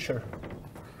bit richer.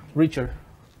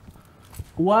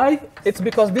 Why? It's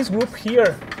because this group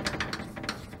here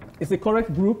is the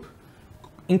correct group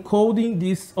encoding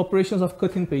these operations of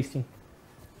cutting and pasting.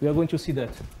 We are going to see that.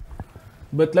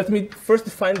 But let me first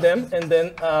define them and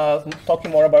then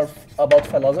talking more about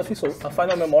philosophy. So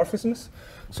affine homomorphisms.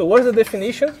 So what is the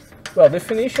definition? Well,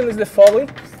 definition is the following.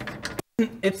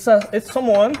 It's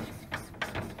someone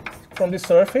from the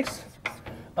surface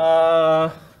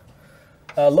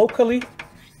locally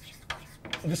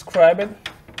described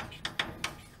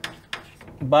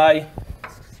by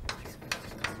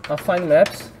affine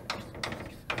maps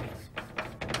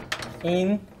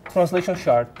in translation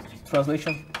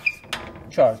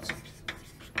charts.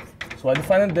 So I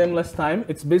defined them last time.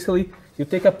 It's basically you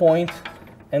take a point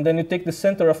and then you take the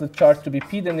center of the chart to be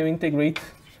P, then you integrate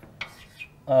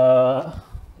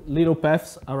little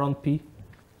paths around P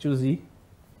to Z.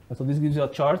 And so this gives you a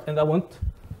chart, and I want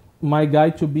my guy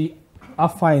to be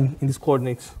affine in these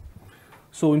coordinates.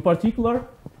 So in particular,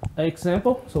 an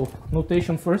example, so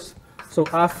notation first. So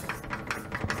F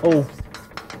O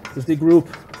is the group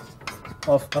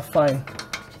of affine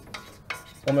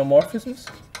homomorphisms.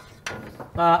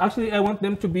 Actually, I want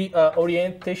them to be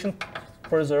orientation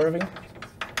preserving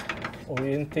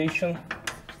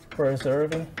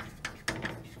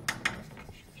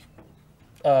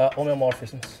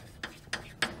homeomorphisms.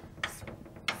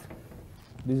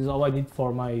 This is all I need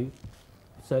for my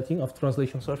setting of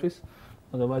translation surface.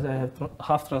 Otherwise, I have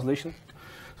half translation.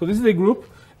 So this is the group.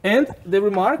 And the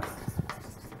remark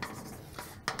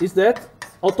is that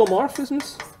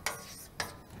automorphisms,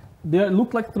 they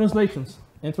look like translations.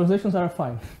 And translations are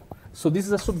affine. So this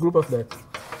is a subgroup of that.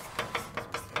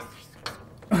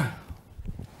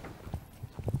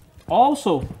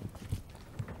 Also,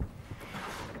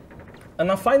 an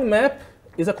affine map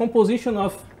is a composition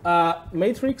of a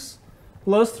matrix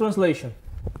plus translation.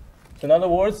 So in other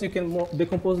words, you can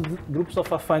decompose groups of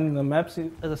affine maps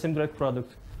as a same direct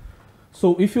product.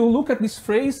 So if you look at this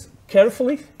phrase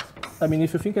carefully, I mean,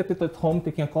 if you think at it at home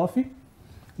taking a coffee,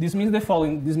 this means the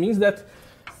following. This means that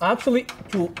actually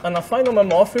to an affine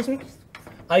homomorphism,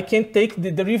 I can take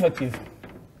the derivative.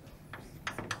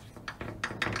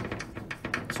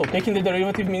 So taking the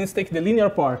derivative means take the linear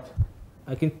part.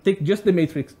 I can take just the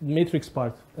matrix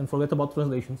part and forget about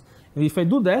translations. And if I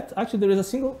do that, actually there is a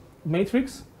single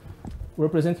matrix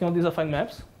representing all these affine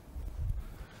maps.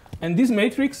 And this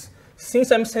matrix,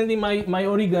 since I'm sending my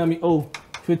origami O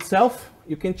to itself,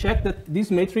 you can check that this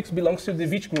matrix belongs to the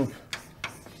Veech group.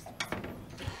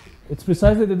 It's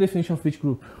precisely the definition of Veech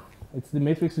group. It's the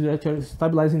matrix that are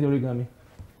stabilizing the origami.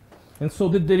 And so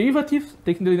the derivative,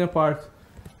 taking the linear part,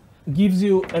 gives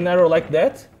you an arrow like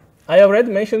that. I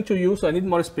already mentioned to you, so I need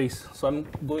more space. So I'm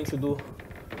going to do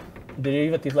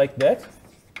derivative like that.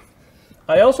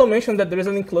 I also mentioned that there is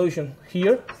an inclusion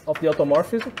here of the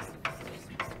automorphism.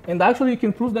 And actually, you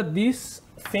can prove that this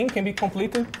thing can be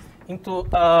completed into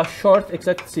a short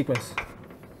exact sequence.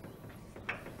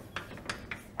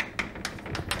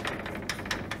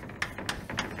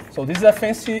 So this is a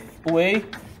fancy way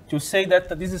to say that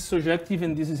this is surjective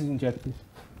and this is injective.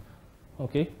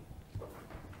 Okay?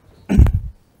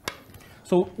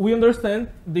 So we understand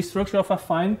the structure of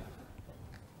affine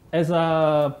as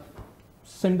a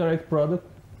semi-direct product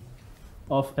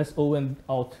of SO and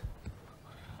out.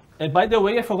 And by the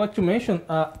way, I forgot to mention,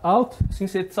 out,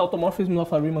 since it's automorphism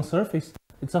of a Riemann surface,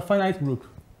 it's a finite group.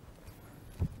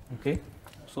 Okay?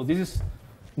 So this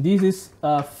is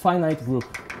a finite group.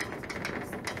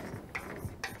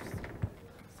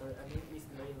 Sorry, I mean, is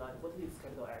the main line, what is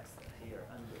capital X here?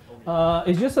 And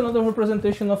It's just another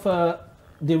representation of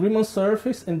the Riemann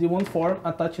surface and the one form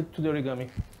attached to the origami.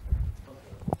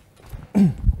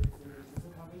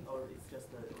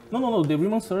 No, the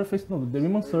Riemann surface, the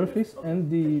Riemann surface and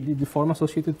the form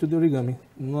associated to the origami.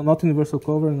 Not universal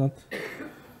cover, not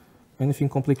anything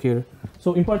complicated.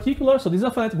 So in particular, so this is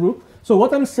a finite group. So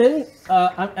what I'm saying,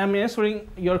 I'm answering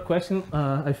your question,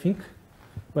 I think,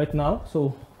 right now.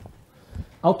 So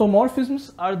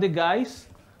automorphisms are the guys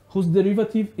whose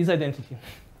derivative is identity.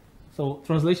 So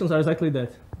translations are exactly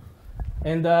that.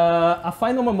 And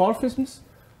affine homomorphisms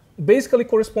basically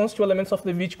corresponds to elements of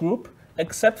the Veech group,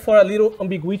 except for a little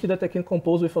ambiguity that I can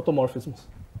compose with automorphisms.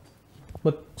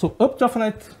 But so up to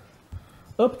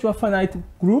a finite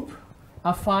group,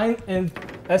 affine and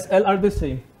SL are the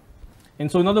same.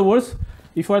 And so in other words,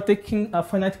 if you are taking a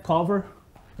finite cover,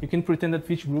 you can pretend that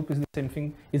Veech group is the same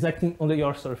thing, is acting on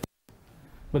your surface.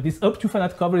 But this up to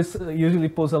finite cover is usually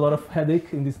pose a lot of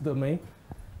headache in this domain.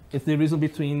 It's the reason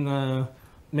between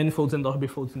manifolds and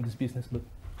orbifolds in this business. But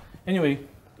anyway,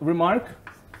 remark.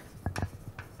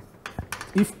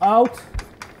 If out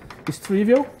is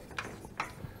trivial,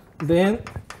 then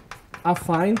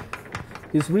affine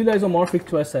is really isomorphic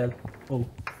to SL. Oh.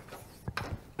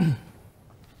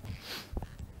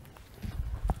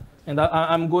 And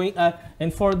I'm going,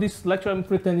 and for this lecture, I'm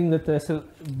pretending that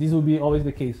this will be always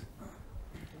the case.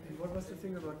 And what was the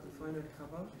thing about the finite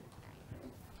cover?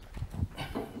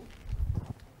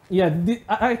 Yeah,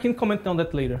 I can comment on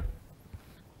that later.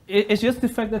 It's just the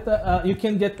fact that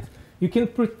you can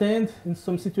pretend in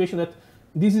some situation that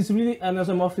this is really an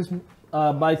isomorphism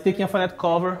by taking a finite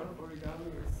cover.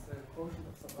 Origami is a quotient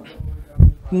of some other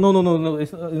origami. No,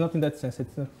 it's not in that sense.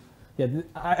 It's yeah,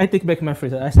 I take back my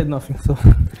phrase. I said nothing. So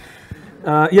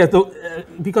yeah, so,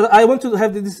 because I want to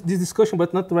have this discussion,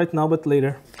 but not right now, but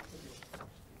later.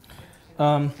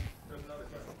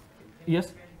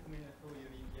 Yes.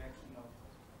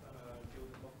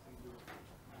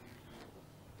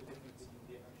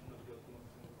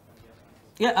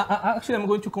 Yeah, actually, I'm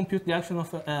going to compute the action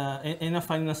of n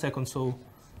affine in a second. So,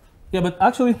 yeah, but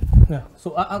actually, yeah.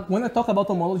 So when I talk about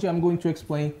homology, I'm going to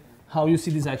explain how you see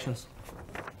these actions.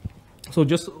 So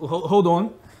just hold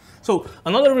on. So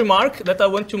another remark that I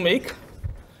want to make.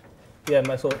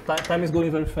 Yeah, so time is going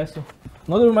very fast. So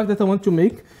another remark that I want to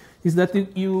make is that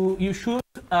you should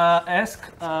ask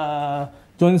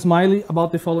John Smiley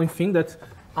about the following thing, that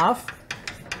F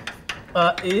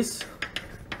is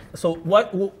So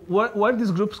where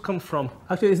these groups come from?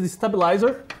 Actually, it's the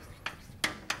stabilizer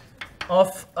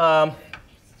of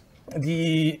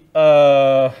the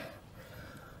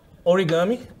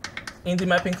origami in the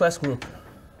mapping class group.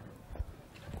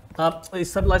 A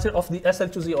stabilizer of the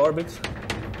SL2Z orbit,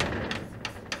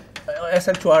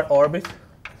 SL2R orbit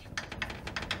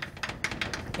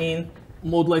in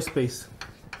moduli space.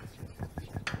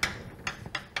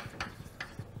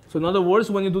 So in other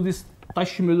words, when you do this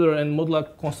Teichmüller and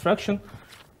modular construction,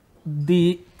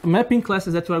 the mapping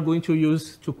classes that you are going to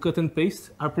use to cut and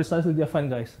paste are precisely the affine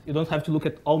guys. You don't have to look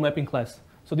at all mapping class.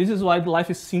 So this is why life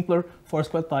is simpler for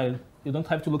square tile. You don't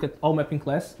have to look at all mapping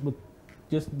class, but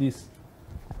just this,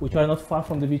 which are not far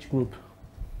from the Veech group.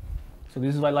 So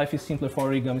this is why life is simpler for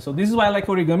origami. So this is why I like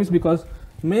origamis, because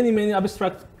many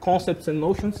abstract concepts and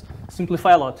notions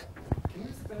simplify a lot. Can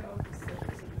you spell out the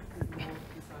steps a bit more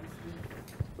precisely?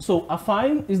 So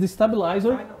affine is the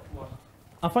stabilizer. Kind of what?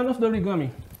 Affine of the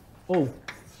origami. O.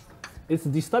 It's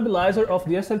the stabilizer of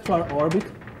the SL2R orbit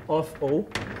of O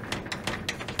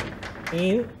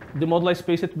in the moduli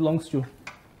space it belongs to.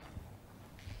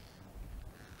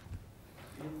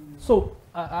 So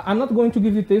I'm not going to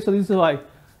give details, so this is why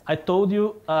I told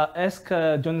you ask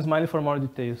John Smiley for more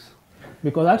details.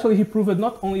 Because actually he proved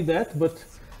not only that, but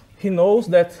he knows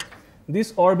that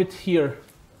this orbit here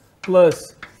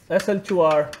plus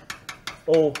SL2R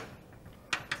O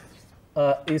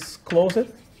is closed.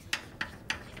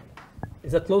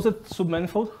 Is a closed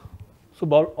submanifold,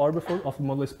 suborbifold of the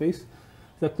moduli space.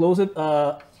 It's a closed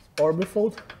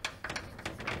orbifold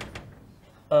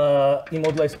in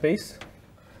moduli space,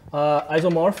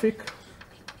 isomorphic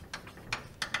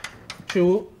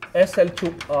to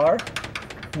SL2R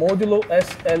modulo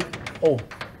SLO.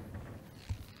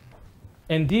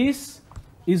 And this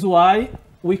is why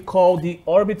we call the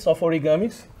orbits of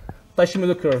origamis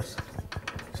Teichmüller curves.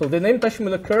 So the name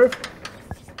Teichmüller curve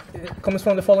comes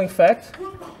from the following fact,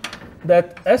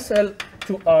 that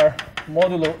SL2R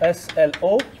modulo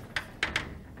SLO,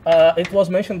 it was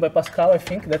mentioned by Pascal, I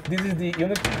think, that this is the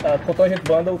unit cotangent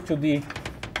bundle to the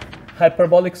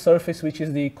hyperbolic surface, which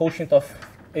is the quotient of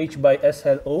H by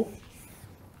SLO.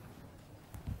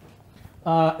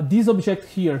 This object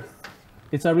here,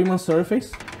 it's a Riemann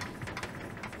surface,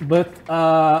 but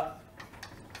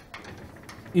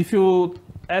if you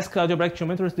ask algebraic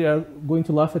geometers, they are going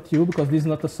to laugh at you because this is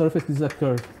not a surface, this is a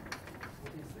curve.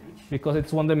 Because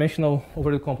it's one-dimensional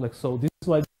over the complex. So this is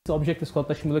why this object is called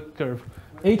Teichmüller curve.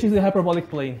 H is the hyperbolic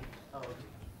plane. Oh,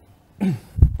 okay.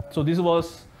 So this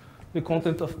was the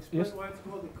content of... Yes? Why it's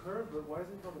called a curve, but why is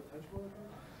it called a Teichmüller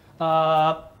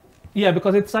curve? Yeah,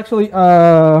 because it's actually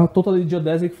totally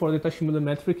geodesic for the Teichmüller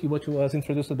metric, which was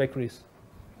introduced by Chris.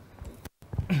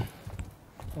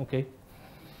 Okay.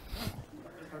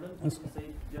 Say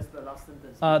just the last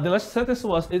sentence. The last sentence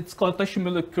was, it's called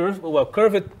Teichmüller curve. Well,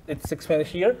 curve, it's expanded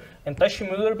here. And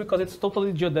Teichmüller, because it's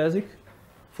totally geodesic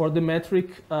for the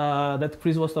metric that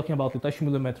Chris was talking about, the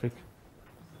Teichmüller metric.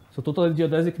 So totally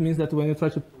geodesic means that when you try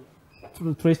to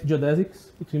trace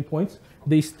geodesics between points,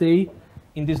 they stay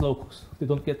in this locus. They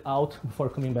don't get out before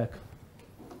coming back.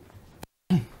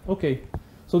 Okay.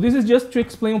 So this is just to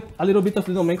explain a little bit of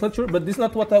the nomenclature, but this is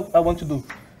not what I want to do.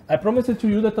 I promised to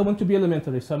you that I want to be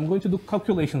elementary, so I'm going to do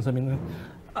calculations. I mean,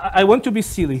 I want to be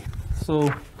silly,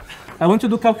 so I want to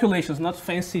do calculations, not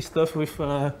fancy stuff with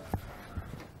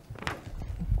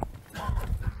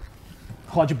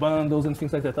Hodge bundles and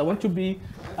things like that. I want to be,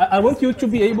 I want you to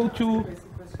be able to,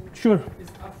 sure. Is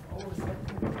F always something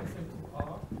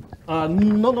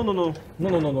No.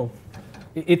 No.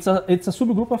 It's a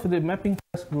subgroup of the mapping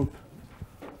class group.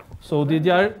 So they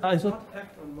are does not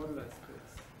act on modular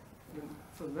space. I mean,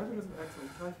 so mechanism acts on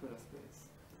Teichmüller space.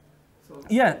 So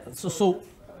yeah. So so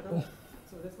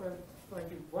that's why I'm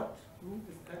thinking, what group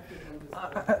is acting on this?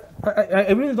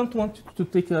 I really don't want to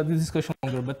take this discussion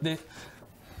longer, but the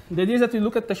idea is that you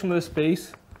look at Teichmüller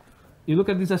space, you look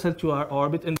at this SL2R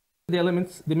orbit, and the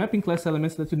elements, the mapping class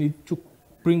elements that you need to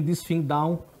bring this thing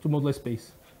down to moduli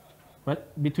space. Right?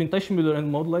 Between Teichmüller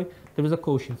and moduli, there is a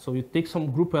quotient. So you take some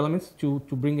group elements to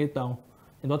bring it down.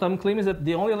 And what I'm claiming is that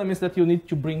the only elements that you need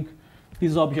to bring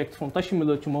this object from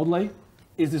Teichmüller to moduli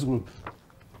is this group.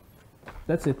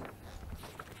 That's it.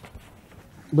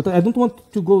 But I don't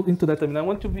want to go into that. I mean, I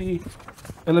want to be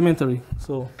elementary.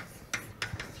 So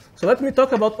let me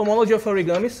talk about homology of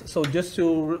origamis. So just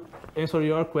to answer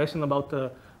your question about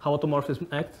how automorphisms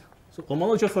act. So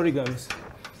homology of origamis.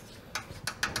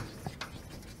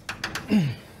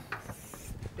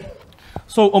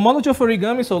 So homology of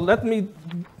origami, so let me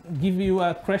give you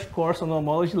a crash course on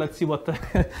homology. Let's see what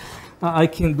I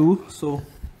can do. So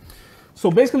So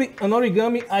basically, an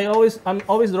origami, I'm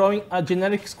always drawing a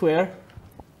generic square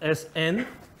as n,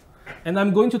 and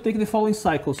I'm going to take the following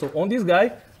cycle. So on this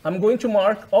guy, I'm going to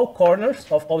mark all corners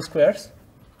of all squares,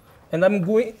 and I'm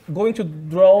going to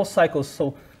draw cycles.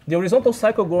 So the horizontal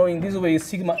cycle going this way is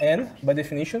sigma n by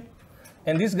definition,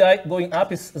 and this guy going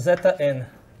up is zeta n.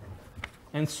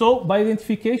 And so by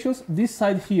identifications, this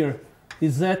side here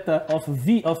is zeta of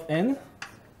v of n,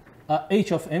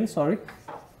 h of n, sorry.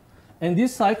 And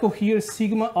this cycle here is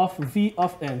sigma of v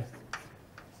of n.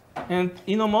 And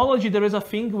in homology, there is a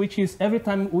thing which is every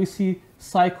time we see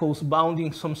cycles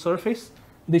bounding some surface,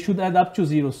 they should add up to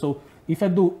 0. So if I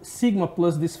do sigma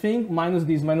plus this thing, minus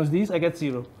this, I get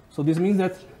 0. So this means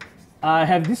that I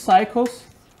have these cycles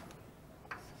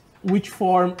which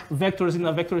form vectors in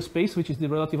a vector space, which is the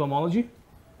relative homology.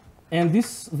 And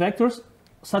these vectors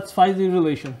satisfy the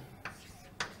relation.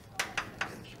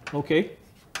 Okay?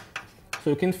 So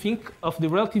you can think of the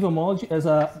relative homology as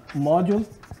a module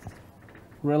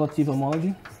relative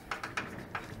homology.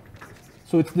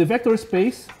 So it's the vector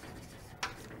space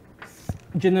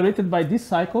generated by these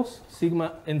cycles,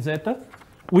 sigma and zeta,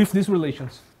 with these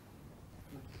relations.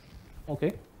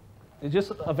 Okay? It's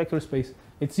just a vector space.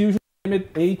 It's usually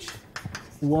named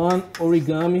H1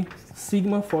 origami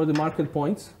sigma for the marked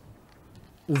points,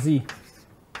 Z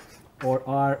or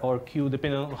R or Q,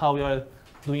 depending on how you are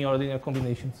doing our linear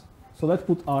combinations. So let's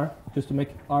put R just to make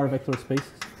R vector space.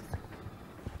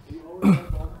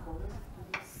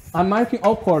 I'm marking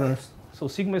all corners. So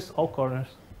sigma is all corners,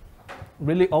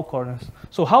 really all corners.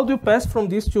 So how do you pass from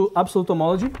this to absolute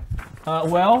homology?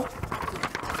 Well,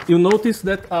 you notice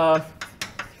that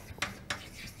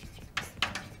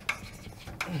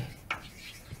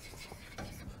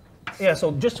yeah,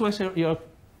 so just to answer your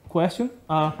question,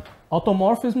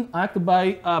 automorphism act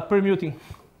by permuting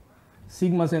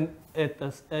sigmas and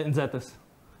zetas,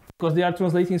 because they are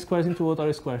translating squares into what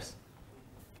are squares.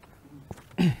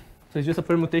 So it's just a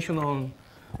permutation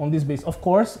on this base. Of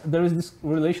course, there is this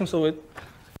relation, so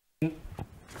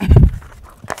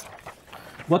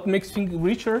what makes things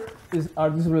richer are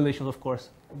these relations, of course,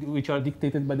 which are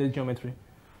dictated by the geometry.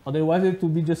 Otherwise, it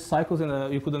would be just cycles,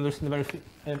 and you could understand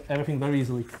everything very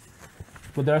easily.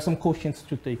 But there are some quotients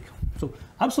to take. So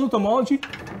absolute homology,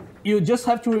 you just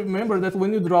have to remember that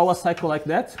when you draw a cycle like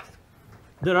that,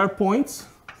 there are points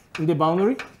in the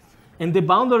boundary, and the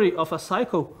boundary of a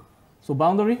cycle, so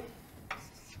boundary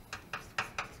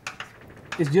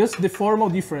is just the formal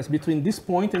difference between this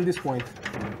point and this point.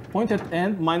 Point at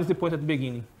end minus the point at the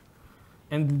beginning.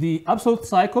 And the absolute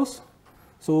cycles,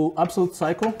 so absolute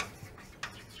cycle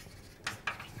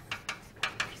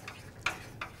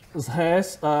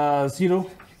has zero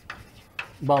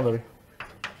boundary.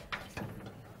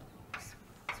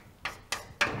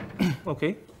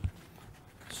 Okay.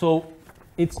 So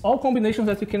it's all combinations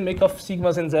that you can make of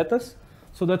sigmas and zetas,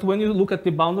 so that when you look at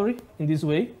the boundary in this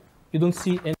way, you don't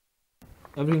see any,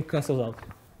 everything cancels out.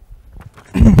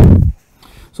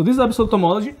 So this is absolute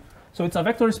homology. So it's a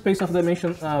vector space of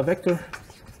dimension, vector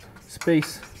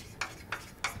space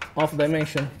of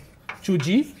dimension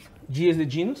 2G. G is the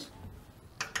genus.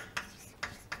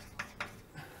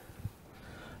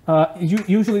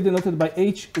 Usually denoted by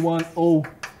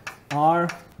H1OR.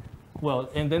 Well,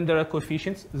 and then there are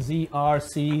coefficients, Z, R,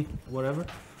 C, whatever.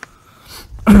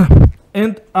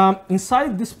 And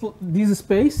inside this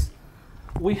space,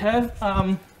 we have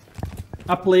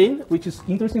a plane, which is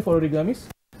interesting for origamis,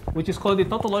 which is called the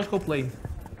tautological plane.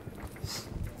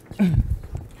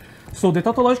 So the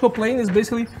tautological plane is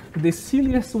basically the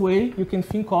silliest way you can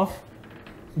think of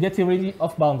getting rid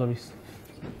of boundaries.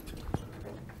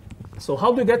 So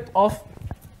how do you get off?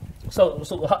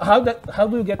 How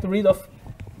do you get rid of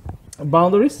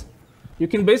boundaries? You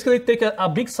can basically take a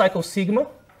big cycle sigma,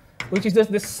 which is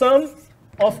just the sum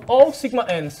of all sigma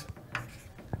n's,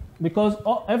 because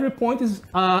every point is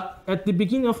at the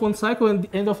beginning of one cycle and the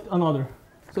end of another,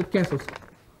 so it cancels.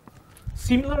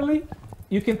 Similarly,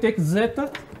 you can take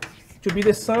zeta to be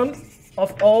the sum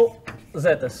of all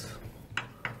zetas.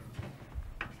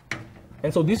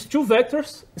 And so these two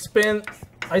vectors span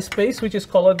a space which is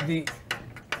called the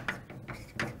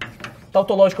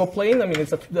tautological plane. I mean,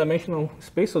 it's a two-dimensional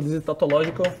space, so this is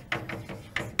tautological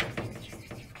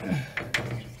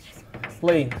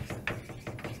plane.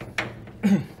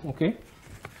 Okay.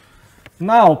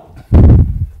 Now,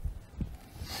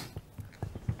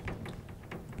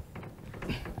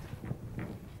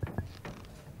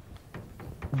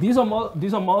 this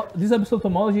absolute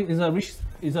homology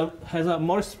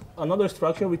has another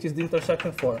structure, which is the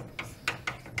intersection 4.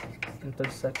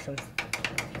 Intersection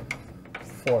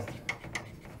 4.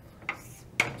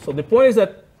 So the point is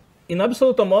that in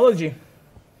absolute homology,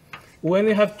 when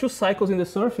you have two cycles in the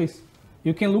surface,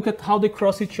 you can look at how they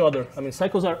cross each other. I mean,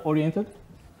 cycles are oriented,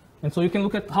 and so you can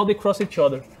look at how they cross each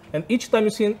other. And each time you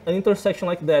see an intersection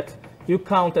like that, you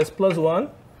count as +1.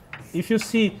 If you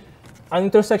see an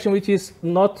intersection which is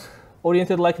not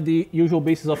oriented like the usual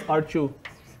basis of R2,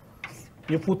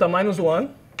 you put a -1.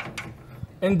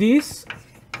 And this,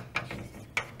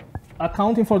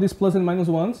 accounting for these plus and minus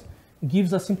ones,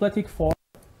 gives a symplectic form.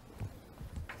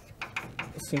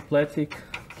 Symplectic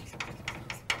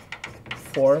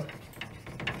form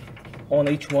on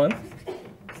H1,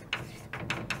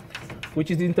 which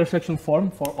is the intersection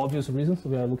form for obvious reasons.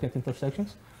 We are looking at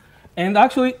intersections. And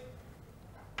actually,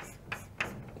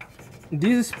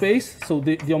 this space, so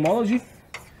the homology,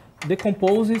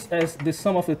 decomposes as the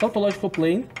sum of the tautological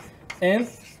plane and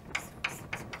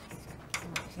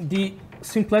the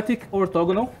symplectic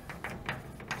orthogonal.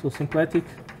 So symplectic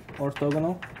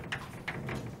orthogonal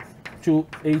to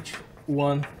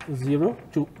H10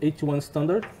 to H1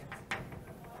 standard.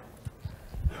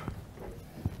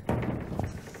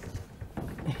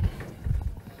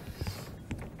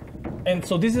 And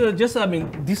so this is just, I mean,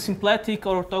 this symplectic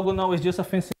orthogonal is just a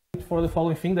fancy name for the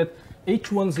following thing, that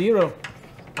H10,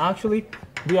 actually,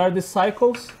 they are the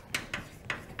cycles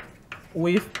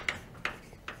with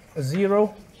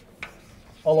 0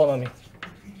 holonomy.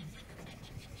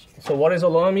 So what is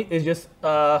holonomy? It's just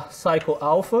cycle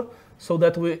alpha, so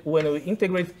that when we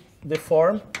integrate the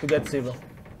form, we get 0.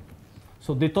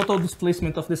 So the total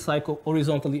displacement of the cycle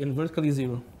horizontally and vertically is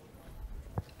 0.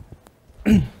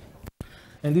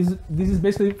 And this is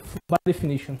basically by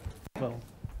definition. Well,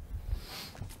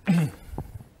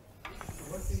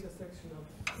 What's the intersection of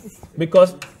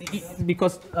because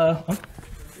intersection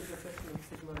of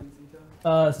sigma and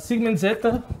zeta? sigma and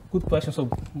zeta, good question. So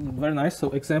very nice. So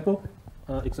example,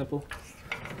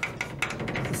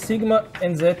 sigma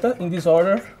and zeta in this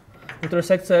order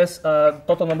intersects as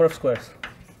total number of squares,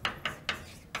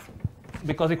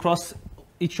 because they cross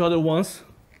each other once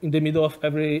in the middle of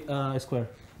every square.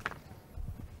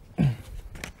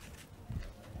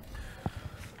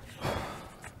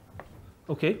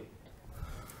 Okay.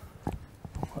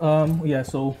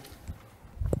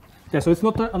 So it's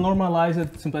not a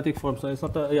normalized symplectic form. So it's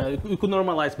not you could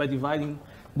normalize by dividing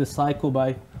the cycle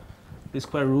by the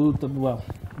square root. Well,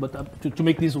 but to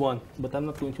make this one, but I'm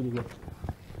not going to do that.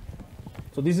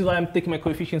 So this is why I'm taking my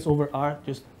coefficients over R,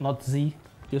 just not Z,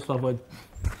 just to avoid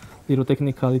little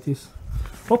technicalities.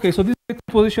 Okay, so this is the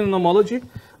composition and homology.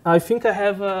 I think I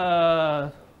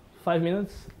have 5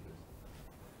 minutes.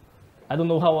 I don't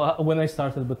know when I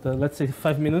started, but let's say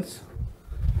 5 minutes.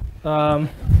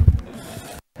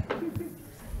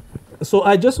 So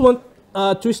I just want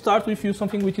to start with you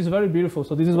something which is very beautiful.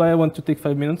 So this is why I want to take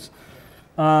 5 minutes,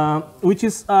 which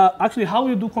is actually how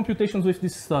you do computations with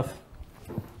this stuff.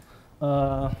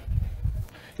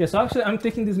 Yeah, so actually I'm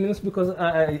taking these minutes because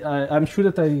I'm sure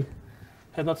that I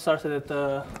have not started at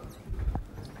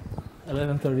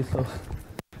 11:30. So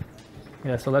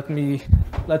yeah, so let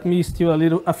me steal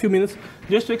a few minutes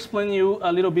just to explain you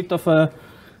a little bit of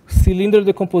cylinder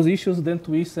decompositions, then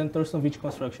twists, and Thurston-Veech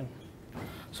construction.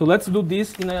 So let's do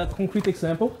this in a concrete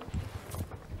example.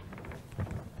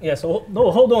 Yeah, so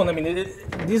no, hold on. I mean,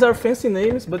 these are fancy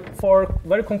names, but for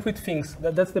very concrete things.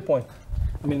 That's the point.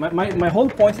 I mean, my whole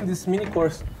point in this mini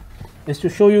course is to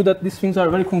show you that these things are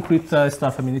very concrete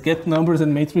stuff. I mean, you get numbers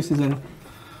and matrices. And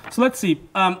so let's see.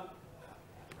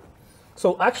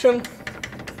 So action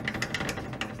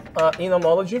in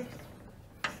homology.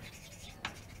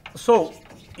 So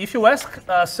if you ask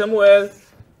Samuel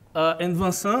and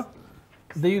Vincent,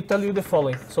 they will tell you the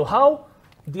following. So how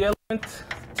the element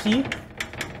T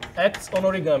acts on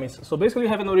origamis. So basically you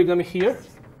have an origami here.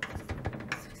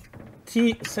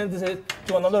 T sends it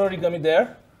to another origami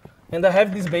there. And I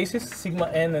have this basis, sigma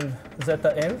n and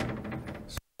zeta n.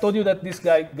 So I told you that this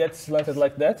guy gets slanted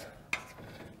like that.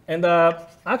 And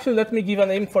actually, let me give a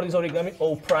name for this origami,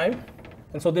 O prime.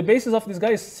 And so the basis of this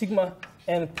guy is sigma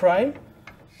n prime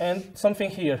and something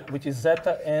here, which is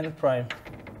zeta n prime.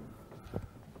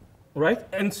 Right?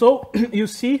 And so you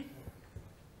see,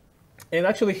 and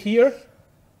actually here,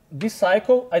 this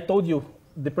cycle, I told you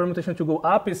the permutation to go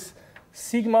up is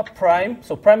sigma prime.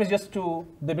 So prime is just to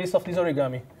the base of this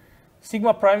origami.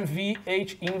 Sigma prime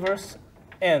Vh inverse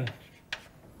n.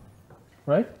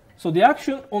 Right? So the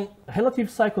action on relative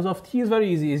cycles of T is very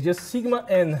easy. It's just sigma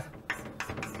n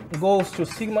goes to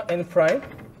sigma n prime,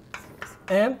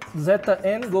 and zeta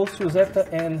n goes to zeta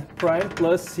n prime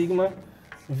plus sigma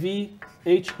Vh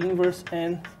inverse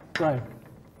n prime.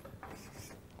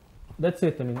 That's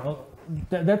it. I mean,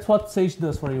 that's what Sage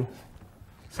does for you.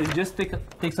 So it just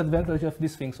takes advantage of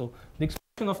this thing. So the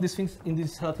expression of these things in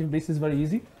this relative basis is very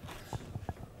easy.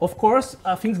 Of course,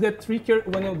 things get trickier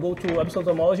when you go to absolute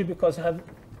homology because you have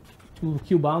to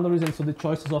Q boundaries, and so the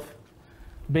choices of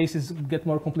bases get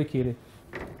more complicated.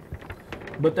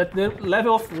 But at the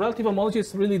level of relative homology,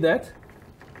 it's really that.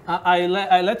 I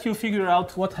let you figure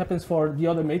out what happens for the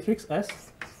other matrix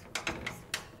S.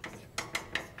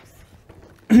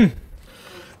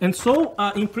 And so,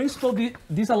 in principle,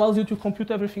 this allows you to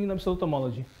compute everything in absolute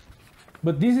homology.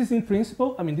 But this is in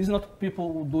principle. I mean, this is not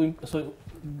people doing so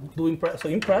in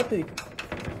practice.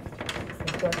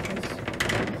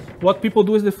 What people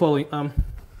do is the following.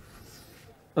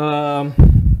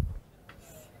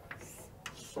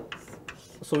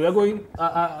 So we are going.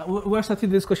 We're starting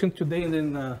the discussion today, and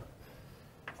then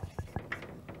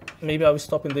maybe I will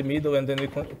stop in the middle, and then we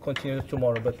continue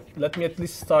tomorrow. But let me at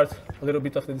least start a little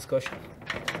bit of the discussion.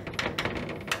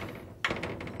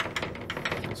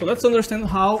 So let's understand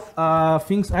how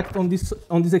things act on this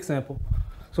example.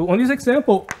 So on this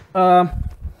example,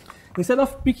 instead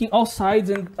of picking all sides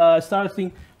and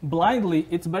starting blindly,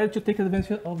 it's better to take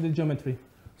advantage of the geometry.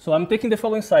 So I'm taking the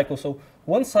following cycle. So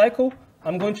one cycle,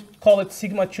 I'm going to call it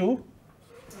sigma 2,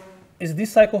 is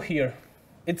this cycle here.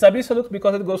 It's absolute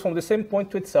because it goes from the same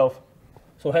point to itself.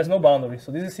 So it has no boundary.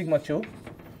 So this is sigma 2.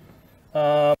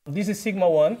 This is sigma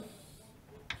 1.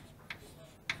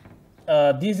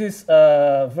 This is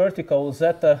vertical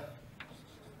zeta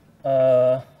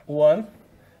 1,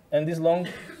 and this long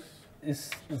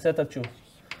is zeta 2.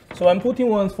 So I'm putting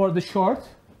 1 for the short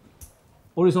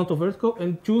horizontal vertical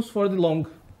and 2 for the long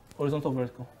horizontal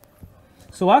vertical.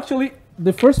 So actually,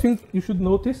 the first thing you should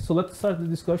notice, so let's start the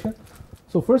discussion.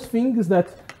 So first thing is that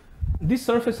this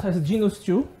surface has genus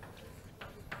 2,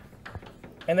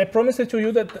 and I promised to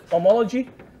you that the homology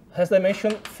has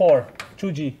dimension 4,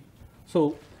 2G.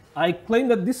 So I claim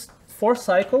that these 4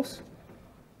 cycles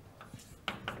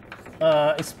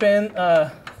span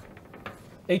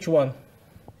H1.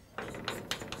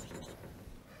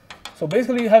 So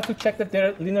basically, you have to check that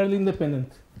they're linearly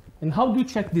independent. And how do you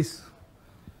check this?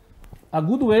 A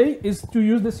good way is to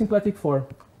use the symplectic form.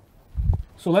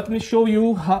 So let me show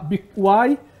you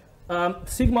why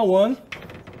sigma 1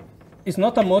 is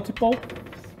not a multiple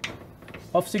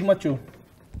of sigma 2.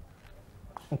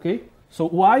 Okay? So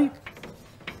why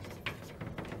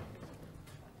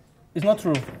is not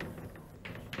true?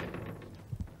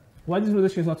 Why this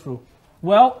relation is not true?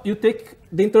 Well, you take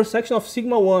the intersection of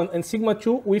sigma 1 and sigma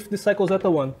 2 with the cycle zeta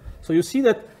 1. So you see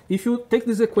that if you take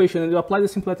this equation and you apply the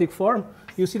symplectic form,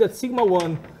 you see that sigma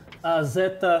 1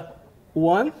 zeta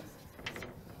 1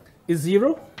 is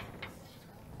 0.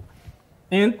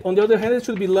 And on the other hand, it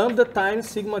should be lambda times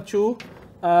sigma 2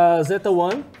 zeta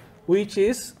 1, which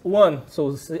is 1.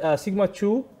 So sigma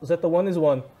 2 zeta 1 is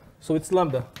 1. So it's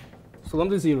lambda. So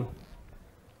lambda is 0.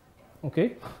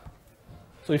 Okay?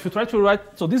 So if you try to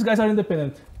write, so these guys are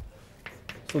independent.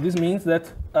 So this means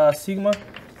that sigma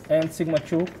and sigma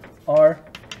 2 are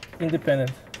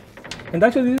independent. And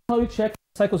actually, this is how you check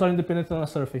cycles are independent on a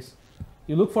surface.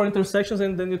 You look for intersections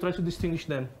and then you try to distinguish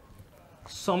them.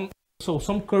 Some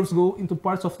curves go into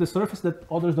parts of the surface that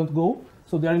others don't go,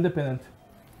 so they are independent.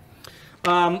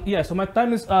 Yeah, so my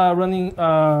time is running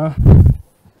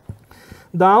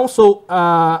down, so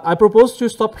I propose to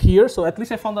stop here. So at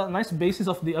least I found a nice basis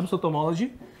of the absolute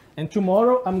homology. And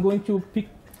tomorrow I'm going to pick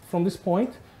from this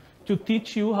point to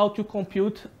teach you how to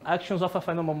compute actions of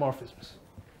affine homomorphisms.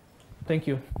 Thank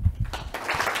you.